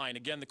down the line.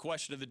 Again, the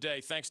question of the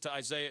day, thanks to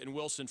Isaiah and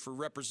Wilson for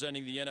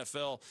representing the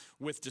NFL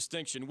with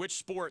distinction. Which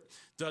sport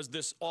does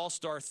this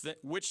all-star thing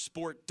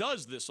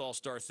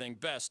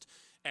best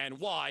and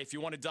why? If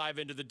you want to dive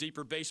into the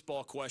deeper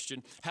baseball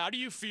question, how do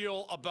you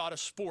feel about a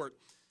sport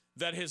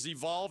that has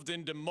evolved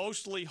into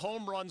mostly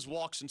home runs,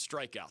 walks, and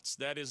strikeouts?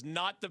 That is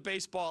not the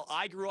baseball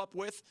I grew up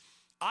with.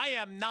 I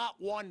am not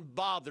one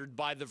bothered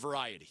by the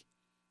variety.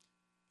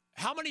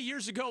 How many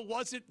years ago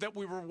was it that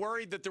we were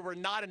worried that there were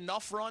not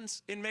enough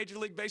runs in Major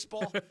League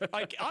Baseball?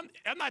 Like,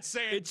 I'm not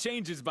saying it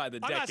changes by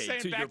the decade. I'm not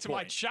saying back to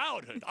my point.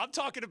 childhood. I'm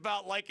talking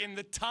about like in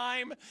the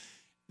time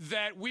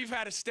that we've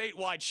had a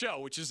statewide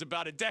show, which is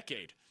about a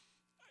decade.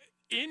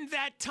 In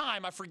that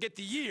time, I forget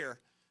the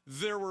year,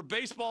 there were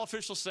baseball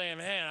officials saying,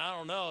 man, I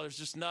don't know, there's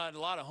just not a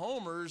lot of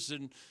homers,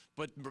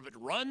 but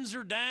runs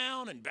are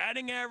down and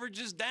batting average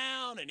is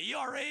down and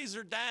ERAs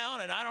are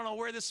down, and I don't know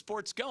where this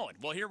sport's going.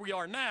 Well, here we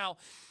are now.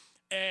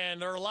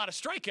 And there are a lot of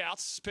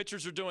strikeouts.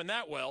 Pitchers are doing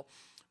that well.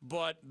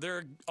 But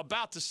they're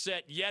about to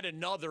set yet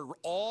another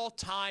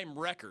all-time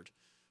record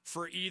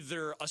for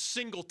either a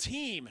single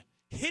team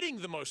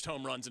hitting the most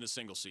home runs in a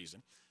single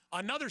season,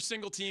 another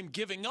single team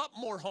giving up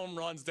more home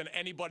runs than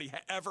anybody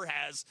ever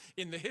has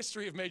in the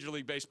history of Major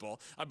League Baseball.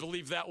 I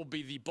believe that will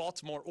be the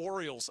Baltimore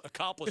Orioles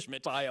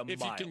accomplishment, By a if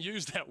mile. you can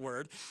use that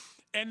word.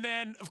 And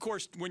then, of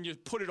course, when you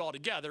put it all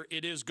together,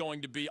 it is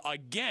going to be,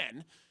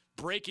 again,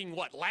 breaking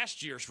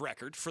last year's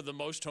record for the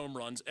most home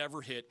runs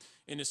ever hit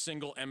in a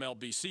single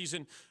MLB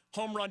season.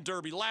 Home run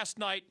derby last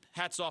night.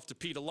 Hats off to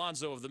Pete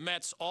Alonso of the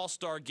Mets.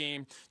 All-star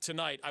game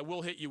tonight. I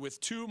will hit you with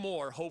two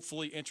more,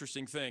 hopefully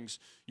interesting things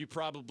you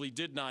probably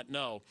did not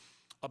know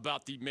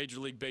about the Major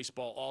League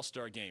Baseball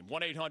All-Star game.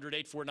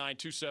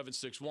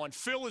 1-800-849-2761.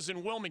 Phil is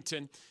in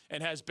Wilmington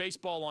and has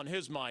baseball on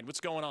his mind.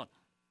 What's going on?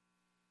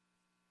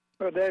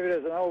 Well, David,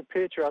 as an old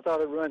pitcher, I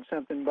thought I'd run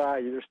something by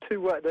you. There's two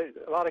ways.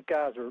 A lot of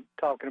guys are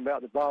talking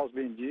about the balls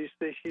being juiced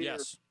this year.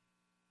 Yes.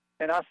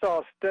 And I saw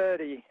a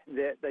study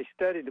that they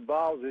studied the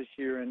balls this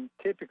year, and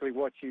typically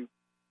what you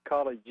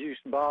call a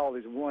juiced ball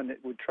is one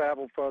that would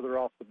travel further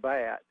off the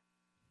bat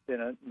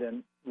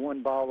than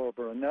one ball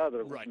over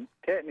another. Right. And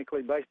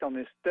technically, based on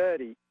this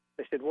study,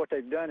 they said what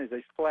they've done is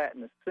they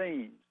flattened the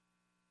seams,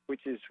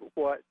 which is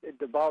what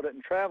the ball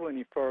doesn't travel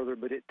any further,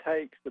 but it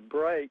takes the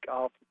break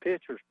off the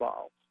pitcher's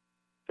balls,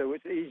 so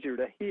it's easier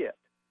to hit.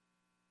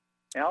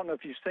 And I don't know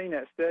if you've seen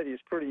that study.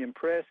 It's pretty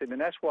impressive, and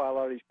that's why a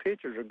lot of these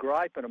pitchers are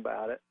griping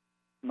about it.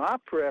 My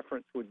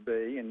preference would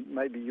be, and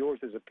maybe yours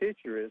as a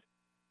pitcher is,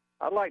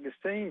 I'd like the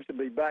seams to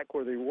be back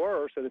where they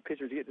were so the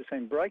pitchers get the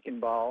same breaking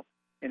ball.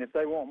 And if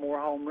they want more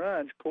home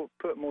runs,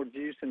 put more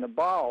juice in the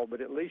ball, but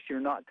at least you're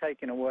not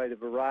taking away the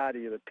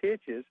variety of the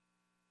pitches.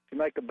 If you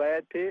make a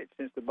bad pitch,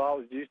 since the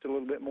ball is juiced a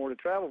little bit more to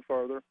travel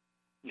further,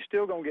 you're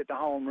still going to get the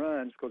home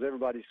runs because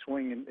everybody's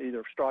swinging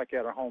either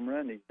strikeout or home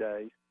run these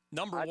days.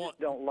 Number I one. just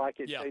don't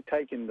like it Yeah.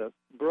 taking the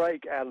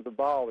break out of the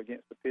ball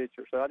against the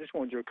pitcher. So I just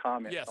wanted your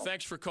comment. Yeah,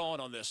 thanks for calling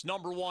on this.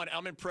 Number one,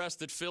 I'm impressed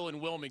that Phil in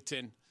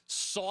Wilmington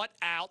sought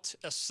out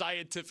a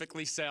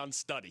scientifically sound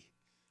study.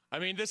 I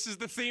mean, this is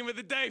the theme of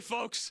the day,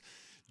 folks.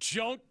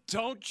 Don't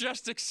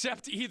just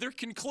accept either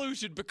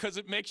conclusion because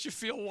it makes you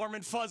feel warm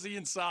and fuzzy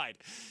inside.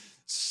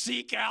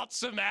 Seek out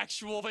some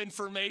actual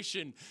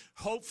information,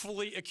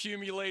 hopefully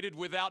accumulated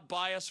without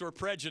bias or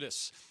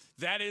prejudice.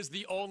 That is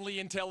the only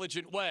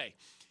intelligent way.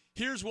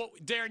 Here's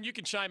what, Darren, you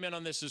can chime in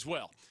on this as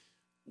well.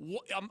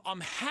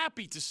 I'm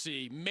happy to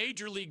see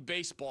Major League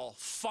Baseball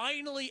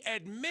finally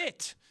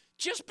admit,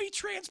 just be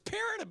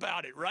transparent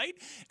about it, right?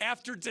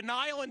 After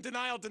denial and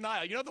denial.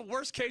 You know the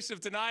worst case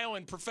of denial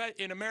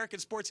in American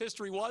sports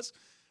history was?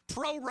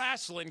 Pro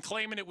wrestling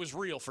claiming it was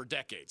real for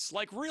decades.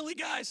 Like, really,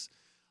 guys?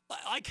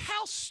 Like,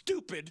 how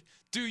stupid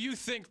do you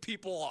think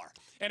people are?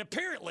 And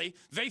apparently,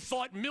 they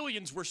thought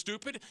millions were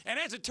stupid, and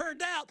as it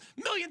turned out,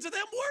 millions of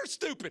them were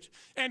stupid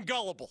and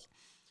gullible.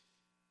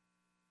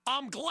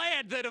 I'm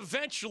glad that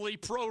eventually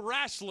pro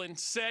wrestling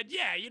said,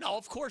 yeah,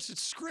 of course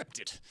it's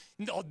scripted.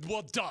 No,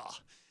 well, duh.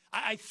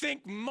 I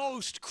think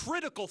most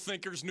critical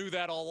thinkers knew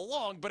that all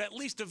along, but at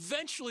least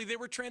eventually they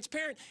were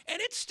transparent. And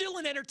it's still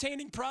an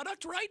entertaining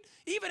product, right?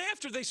 Even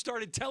after they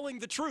started telling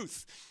the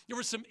truth. There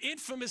were some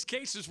infamous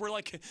cases where,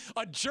 like,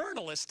 a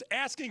journalist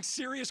asking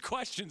serious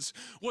questions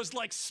was,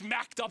 like,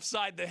 smacked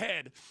upside the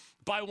head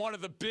by one of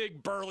the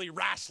big burly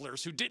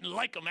wrestlers who didn't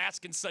like him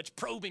asking such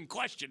probing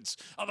questions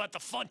about the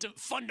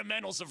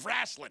fundamentals of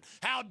wrestling.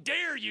 How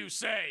dare you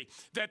say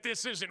that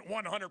this isn't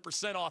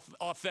 100%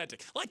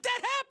 authentic? Like,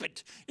 that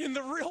happened in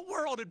the real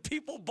world and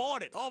people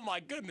bought it. Oh my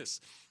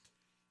goodness.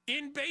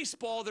 In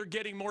baseball, they're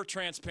getting more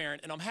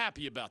transparent, and I'm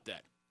happy about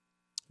that.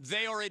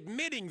 They are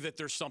admitting that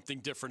there's something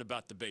different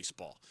about the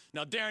baseball.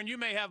 Now, Darren, you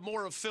may have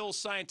more of Phil's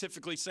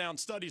scientifically sound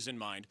studies in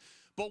mind,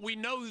 but we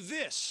know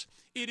this.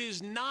 It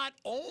is not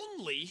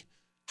only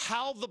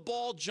how the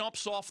ball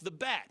jumps off the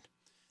bat.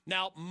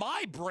 Now,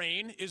 my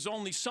brain is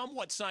only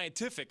somewhat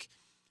scientific.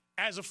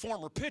 As a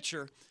former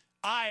pitcher,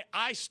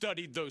 I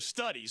studied those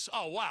studies.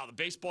 Oh, wow, the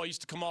baseball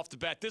used to come off the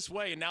bat this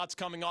way, and now it's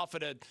coming off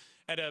at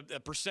a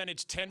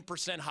percentage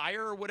 10%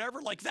 higher or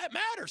whatever. Like, that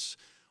matters.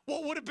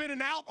 What would have been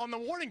an out on the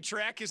warning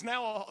track is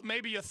now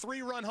maybe a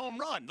 3-run home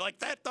run. Like,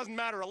 that doesn't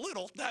matter a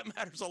little. That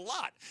matters a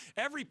lot.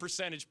 Every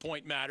percentage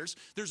point matters.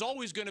 There's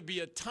always going to be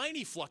a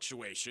tiny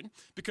fluctuation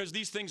because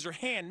these things are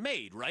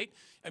handmade, right?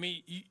 I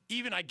mean,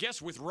 even I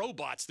guess with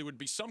robots there would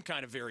be some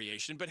kind of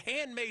variation, but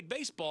handmade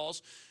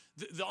baseballs,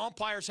 the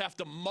umpires have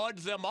to mud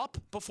them up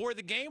before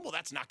the game. Well,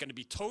 that's not going to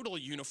be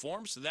totally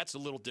uniform, so that's a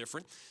little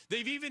different.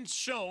 They've even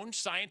shown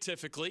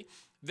scientifically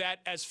that,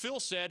 as Phil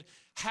said,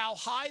 how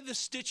high the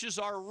stitches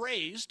are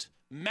raised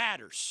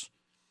matters.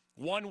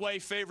 One way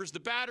favors the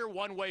batter,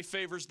 one way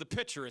favors the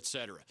pitcher,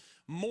 etc.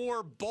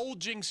 More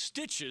bulging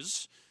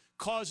stitches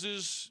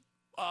causes,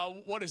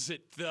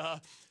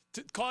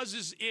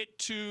 causes it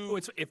to...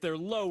 If they're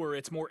lower,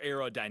 it's more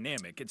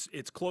aerodynamic.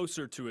 It's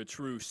closer to a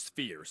true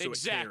sphere, so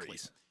exactly. It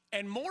carries.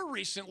 And more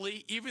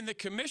recently, even the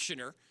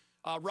commissioner,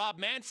 Rob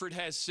Manfred,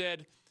 has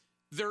said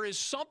there is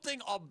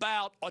something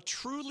about a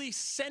truly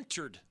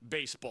centered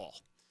baseball.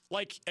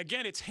 Like,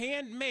 again, it's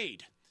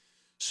handmade.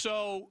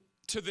 So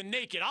to the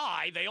naked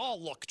eye, they all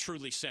look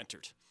truly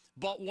centered.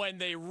 But when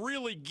they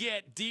really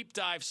get deep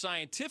dive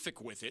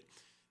scientific with it,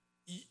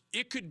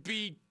 it could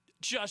be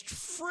just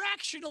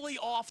fractionally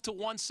off to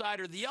one side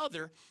or the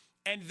other,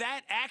 and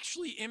that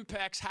actually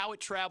impacts how it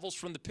travels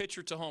from the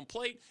pitcher to home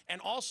plate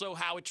and also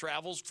how it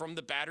travels from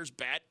the batter's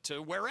bat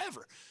to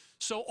wherever.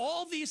 So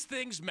all these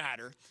things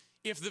matter.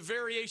 If the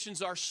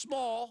variations are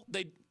small,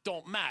 they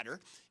don't matter.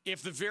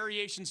 If the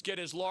variations get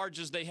as large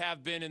as they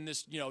have been in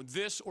this,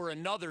 this or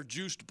another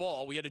juiced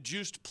ball, we had a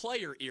juiced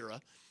player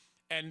era,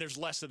 and there's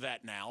less of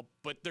that now,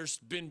 but there's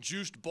been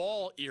juiced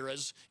ball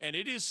eras, and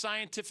it is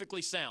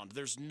scientifically sound.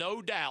 There's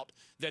no doubt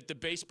that the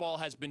baseball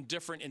has been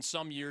different in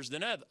some years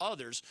than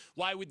others.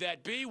 Why would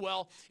that be?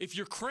 Well, if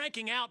you're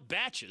cranking out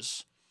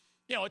batches,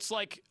 it's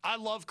like I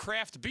love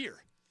craft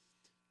beer.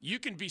 You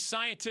can be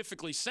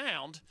scientifically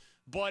sound,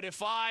 but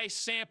if I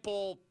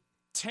sample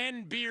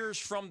 10 beers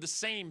from the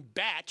same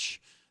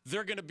batch,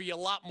 they're going to be a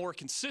lot more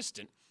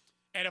consistent.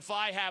 And if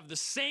I have the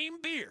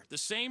same beer, the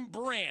same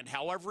brand,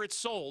 however it's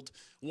sold,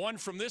 one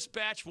from this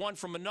batch, one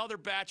from another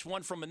batch,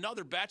 one from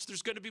another batch,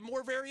 there's going to be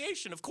more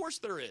variation. Of course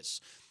there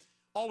is.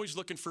 Always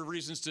looking for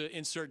reasons to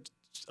insert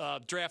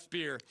craft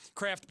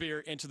beer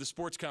into the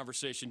sports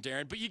conversation,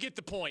 Darren. But you get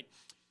the point.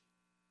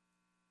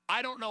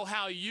 I don't know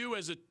how you,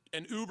 as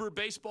an uber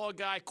baseball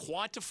guy,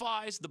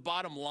 quantifies the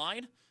bottom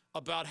line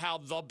about how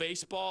the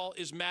baseball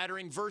is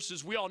mattering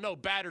versus we all know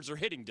batters are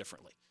hitting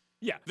differently.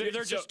 Yeah.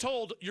 They're just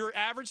told your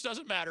average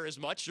doesn't matter as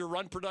much. Your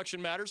run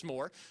production matters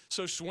more.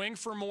 So swing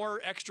for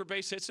more extra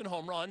base hits and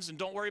home runs, and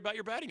don't worry about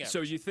your batting average.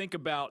 So you think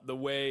about the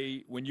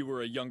way, when you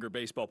were a younger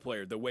baseball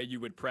player, the way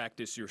you would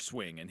practice your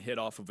swing and hit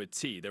off of a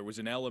tee. There was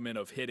an element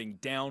of hitting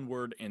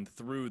downward and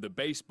through the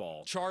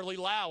baseball. Charlie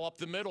Lau up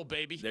the middle,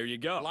 baby. There you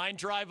go. Line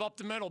drive up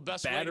the middle.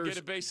 Best way to get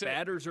a base hit.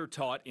 Batters are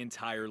taught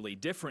entirely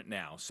different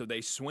now. So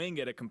they swing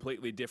at a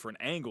completely different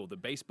angle. The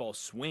baseball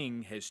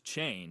swing has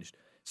changed.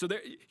 So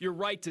you're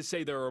right to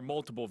say there are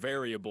multiple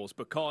variables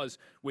because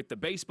with the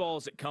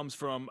baseballs, it comes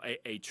from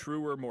a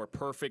truer, more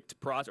perfect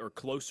or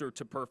closer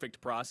to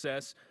perfect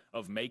process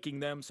of making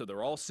them. So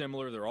they're all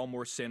similar, they're all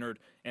more centered,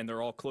 and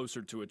they're all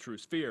closer to a true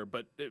sphere.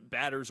 But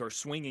batters are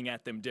swinging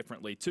at them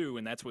differently too,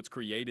 and that's what's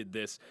created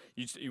this.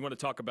 You want to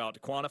talk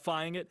about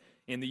quantifying it?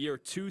 In the year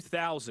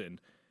 2000,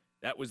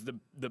 that was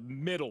the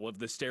middle of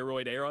the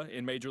steroid era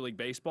in Major League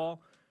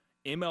Baseball.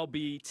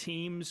 MLB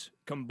teams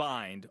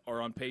combined are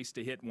on pace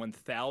to hit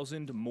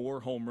 1,000 more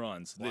home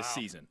runs this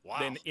season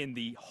than in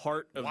the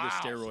heart of the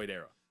steroid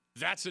era.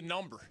 That's a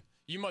number.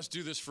 You must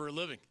do this for a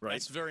living. Right.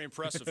 That's very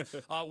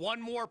impressive.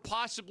 One more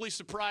possibly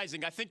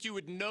surprising. I think you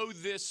would know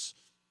this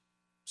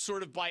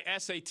sort of by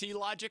SAT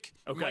logic.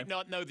 Okay. You might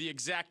not know the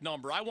exact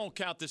number. I won't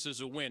count this as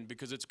a win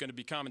because it's going to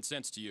be common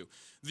sense to you.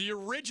 The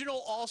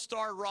original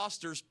All-Star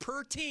rosters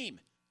per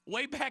team,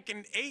 way back in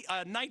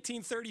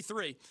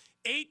 1933,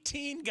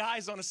 18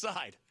 guys on a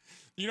side.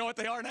 You know what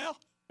they are now?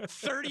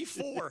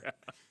 34.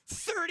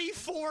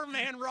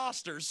 34-man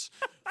rosters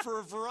for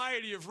a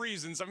variety of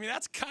reasons. I mean,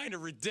 that's kind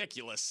of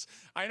ridiculous.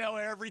 I know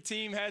every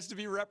team has to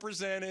be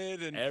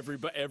represented. And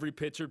every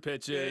pitcher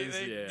pitches.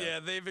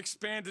 They've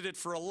expanded it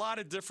for a lot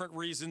of different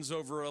reasons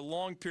over a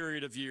long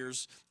period of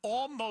years,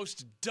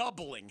 almost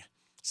doubling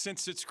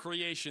since its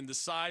creation, the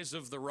size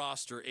of the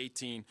roster,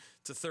 18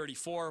 to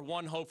 34.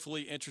 One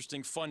hopefully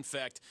interesting fun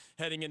fact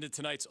heading into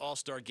tonight's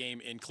All-Star game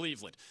in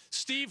Cleveland.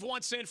 Steve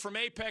wants in from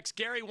Apex.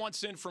 Gary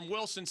wants in from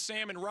Wilson.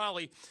 Sam in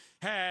Raleigh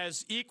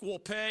has equal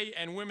pay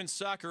and women's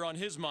soccer on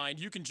his mind.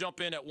 You can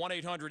jump in at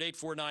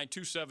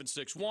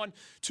 1-800-849-2761.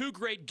 Two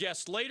great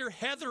guests later.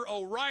 Heather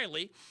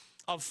O'Reilly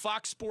of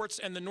Fox Sports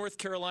and the North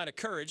Carolina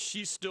Courage.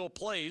 She still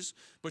plays,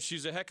 but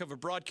she's a heck of a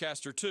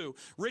broadcaster, too.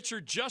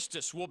 Richard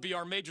Justice will be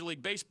our Major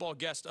League Baseball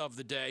guest of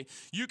the day.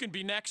 You can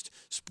be next.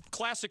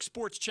 Classic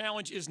Sports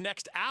Challenge is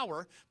next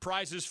hour.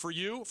 Prizes for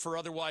you for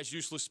otherwise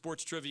useless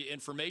sports trivia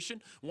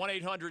information.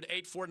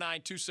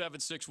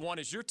 1-800-849-2761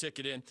 is your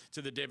ticket in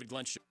to the David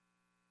Glenn Show.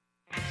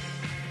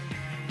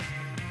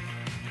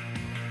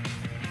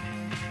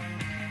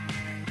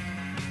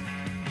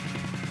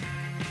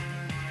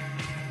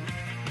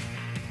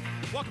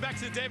 Welcome back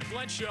to the David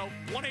Glenn Show.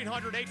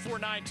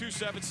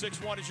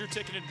 1-800-849-2761 is your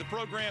ticket into the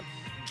program.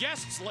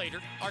 Guests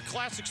later, our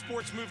Classic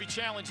Sports Movie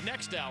Challenge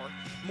next hour.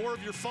 More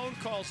of your phone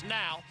calls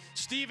now.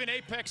 Steve in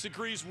Apex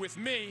agrees with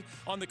me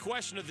on the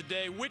question of the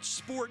day. Which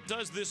sport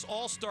does this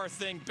all-star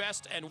thing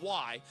best and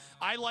why?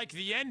 I like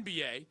the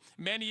NBA.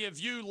 Many of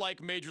you like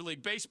Major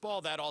League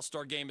Baseball. That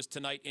all-star game is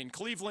tonight in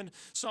Cleveland.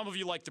 Some of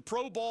you like the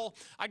Pro Bowl.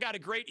 I got a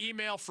great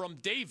email from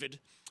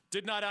David.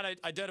 Did not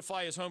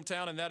identify his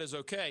hometown, and that is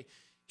okay.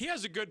 He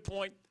has a good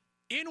point.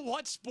 In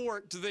what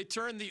sport do they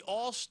turn the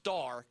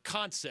all-star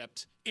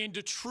concept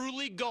into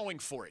truly going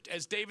for it?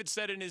 As David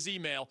said in his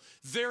email,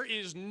 there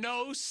is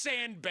no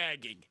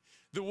sandbagging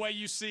the way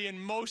you see in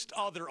most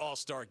other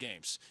all-star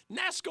games.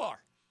 NASCAR.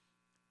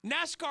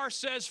 NASCAR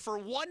says for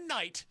one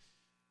night,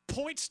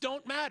 points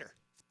don't matter.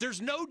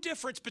 There's no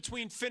difference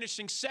between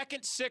finishing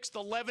 2nd, 6th,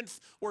 11th,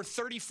 or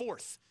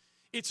 34th.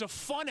 It's a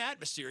fun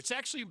atmosphere. It's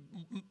actually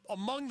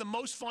among the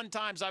most fun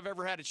times I've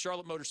ever had at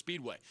Charlotte Motor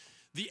Speedway.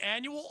 The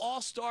annual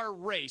All-Star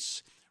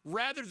race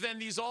rather than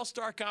these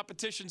all-star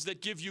competitions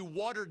that give you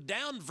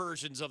watered-down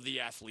versions of the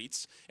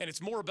athletes, and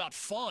it's more about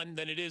fun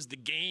than it is the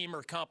game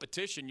or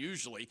competition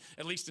usually,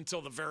 at least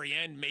until the very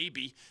end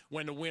maybe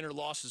when the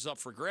win-or-loss is up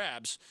for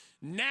grabs.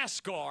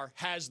 NASCAR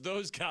has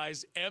those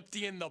guys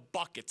emptying the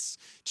buckets,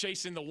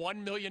 chasing the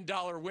 $1 million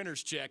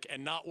winner's check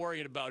and not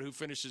worrying about who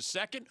finishes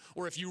second,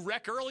 or if you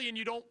wreck early and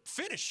you don't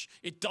finish,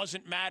 it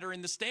doesn't matter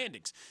in the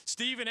standings.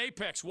 Steve in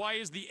Apex, why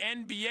is the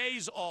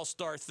NBA's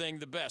all-star thing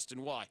the best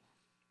and why?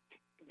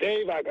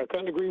 Dave, I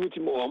couldn't agree with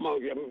you more. I'm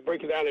going to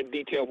break it down in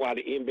detail why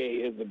the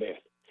NBA is the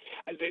best.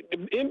 The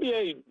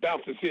NBA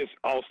bounces this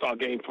all-star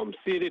game from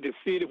city to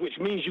city, which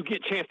means you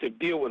get a chance to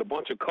deal with a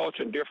bunch of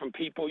culture and different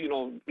people. You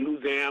know,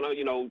 Louisiana,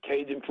 you know,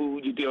 Cajun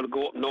food. You deal to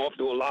go up north,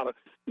 do a lot of,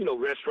 you know,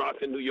 restaurants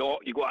in New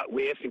York. You go out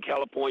west in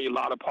California, a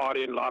lot of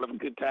partying, a lot of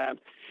good times.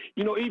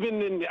 You know,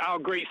 even in our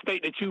great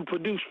state that you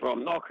produce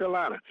from, North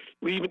Carolina,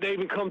 they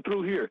even come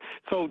through here.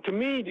 So to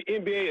me, the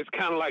NBA is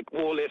kind of like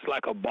more or less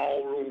like a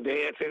ballroom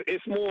dance.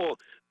 It's more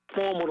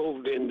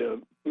formal than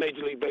the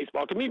Major League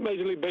Baseball. To me,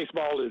 Major League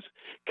Baseball is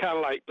kind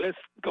of like, let's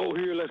go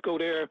here, let's go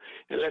there,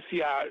 and let's see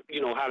how,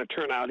 you know, how the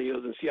turnout is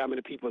and see how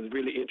many people is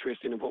really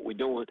interested in what we're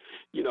doing,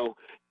 you know.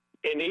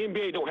 And the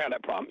NBA don't have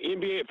that problem.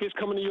 NBA, if it's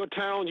coming to your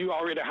town, you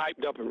already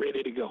hyped up and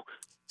ready to go.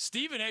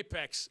 Steven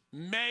Apex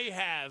may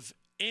have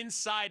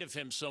inside of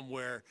him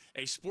somewhere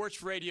a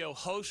sports radio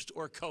host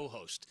or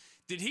co-host.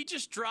 Did he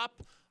just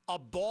drop a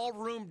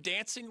ballroom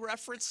dancing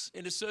reference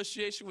in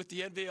association with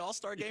the NBA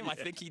All-Star Game? I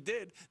think he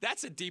did.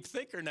 That's a deep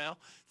thinker now.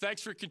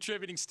 Thanks for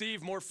contributing,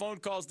 Steve. More phone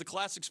calls, the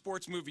Classic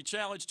Sports Movie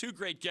Challenge. 2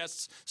 great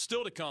guests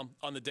still to come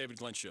on the David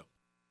Glenn Show.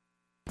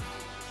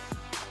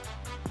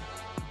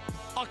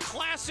 A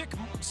Classic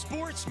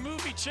Sports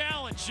Movie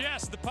Challenge.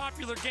 Yes, the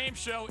popular game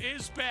show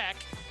is back.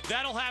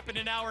 That'll happen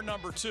in hour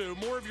number 2.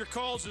 More of your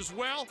calls as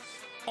well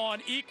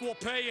on equal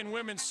pay in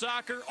women's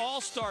soccer,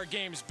 all-star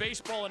games,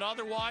 baseball and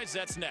otherwise.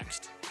 That's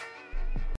next.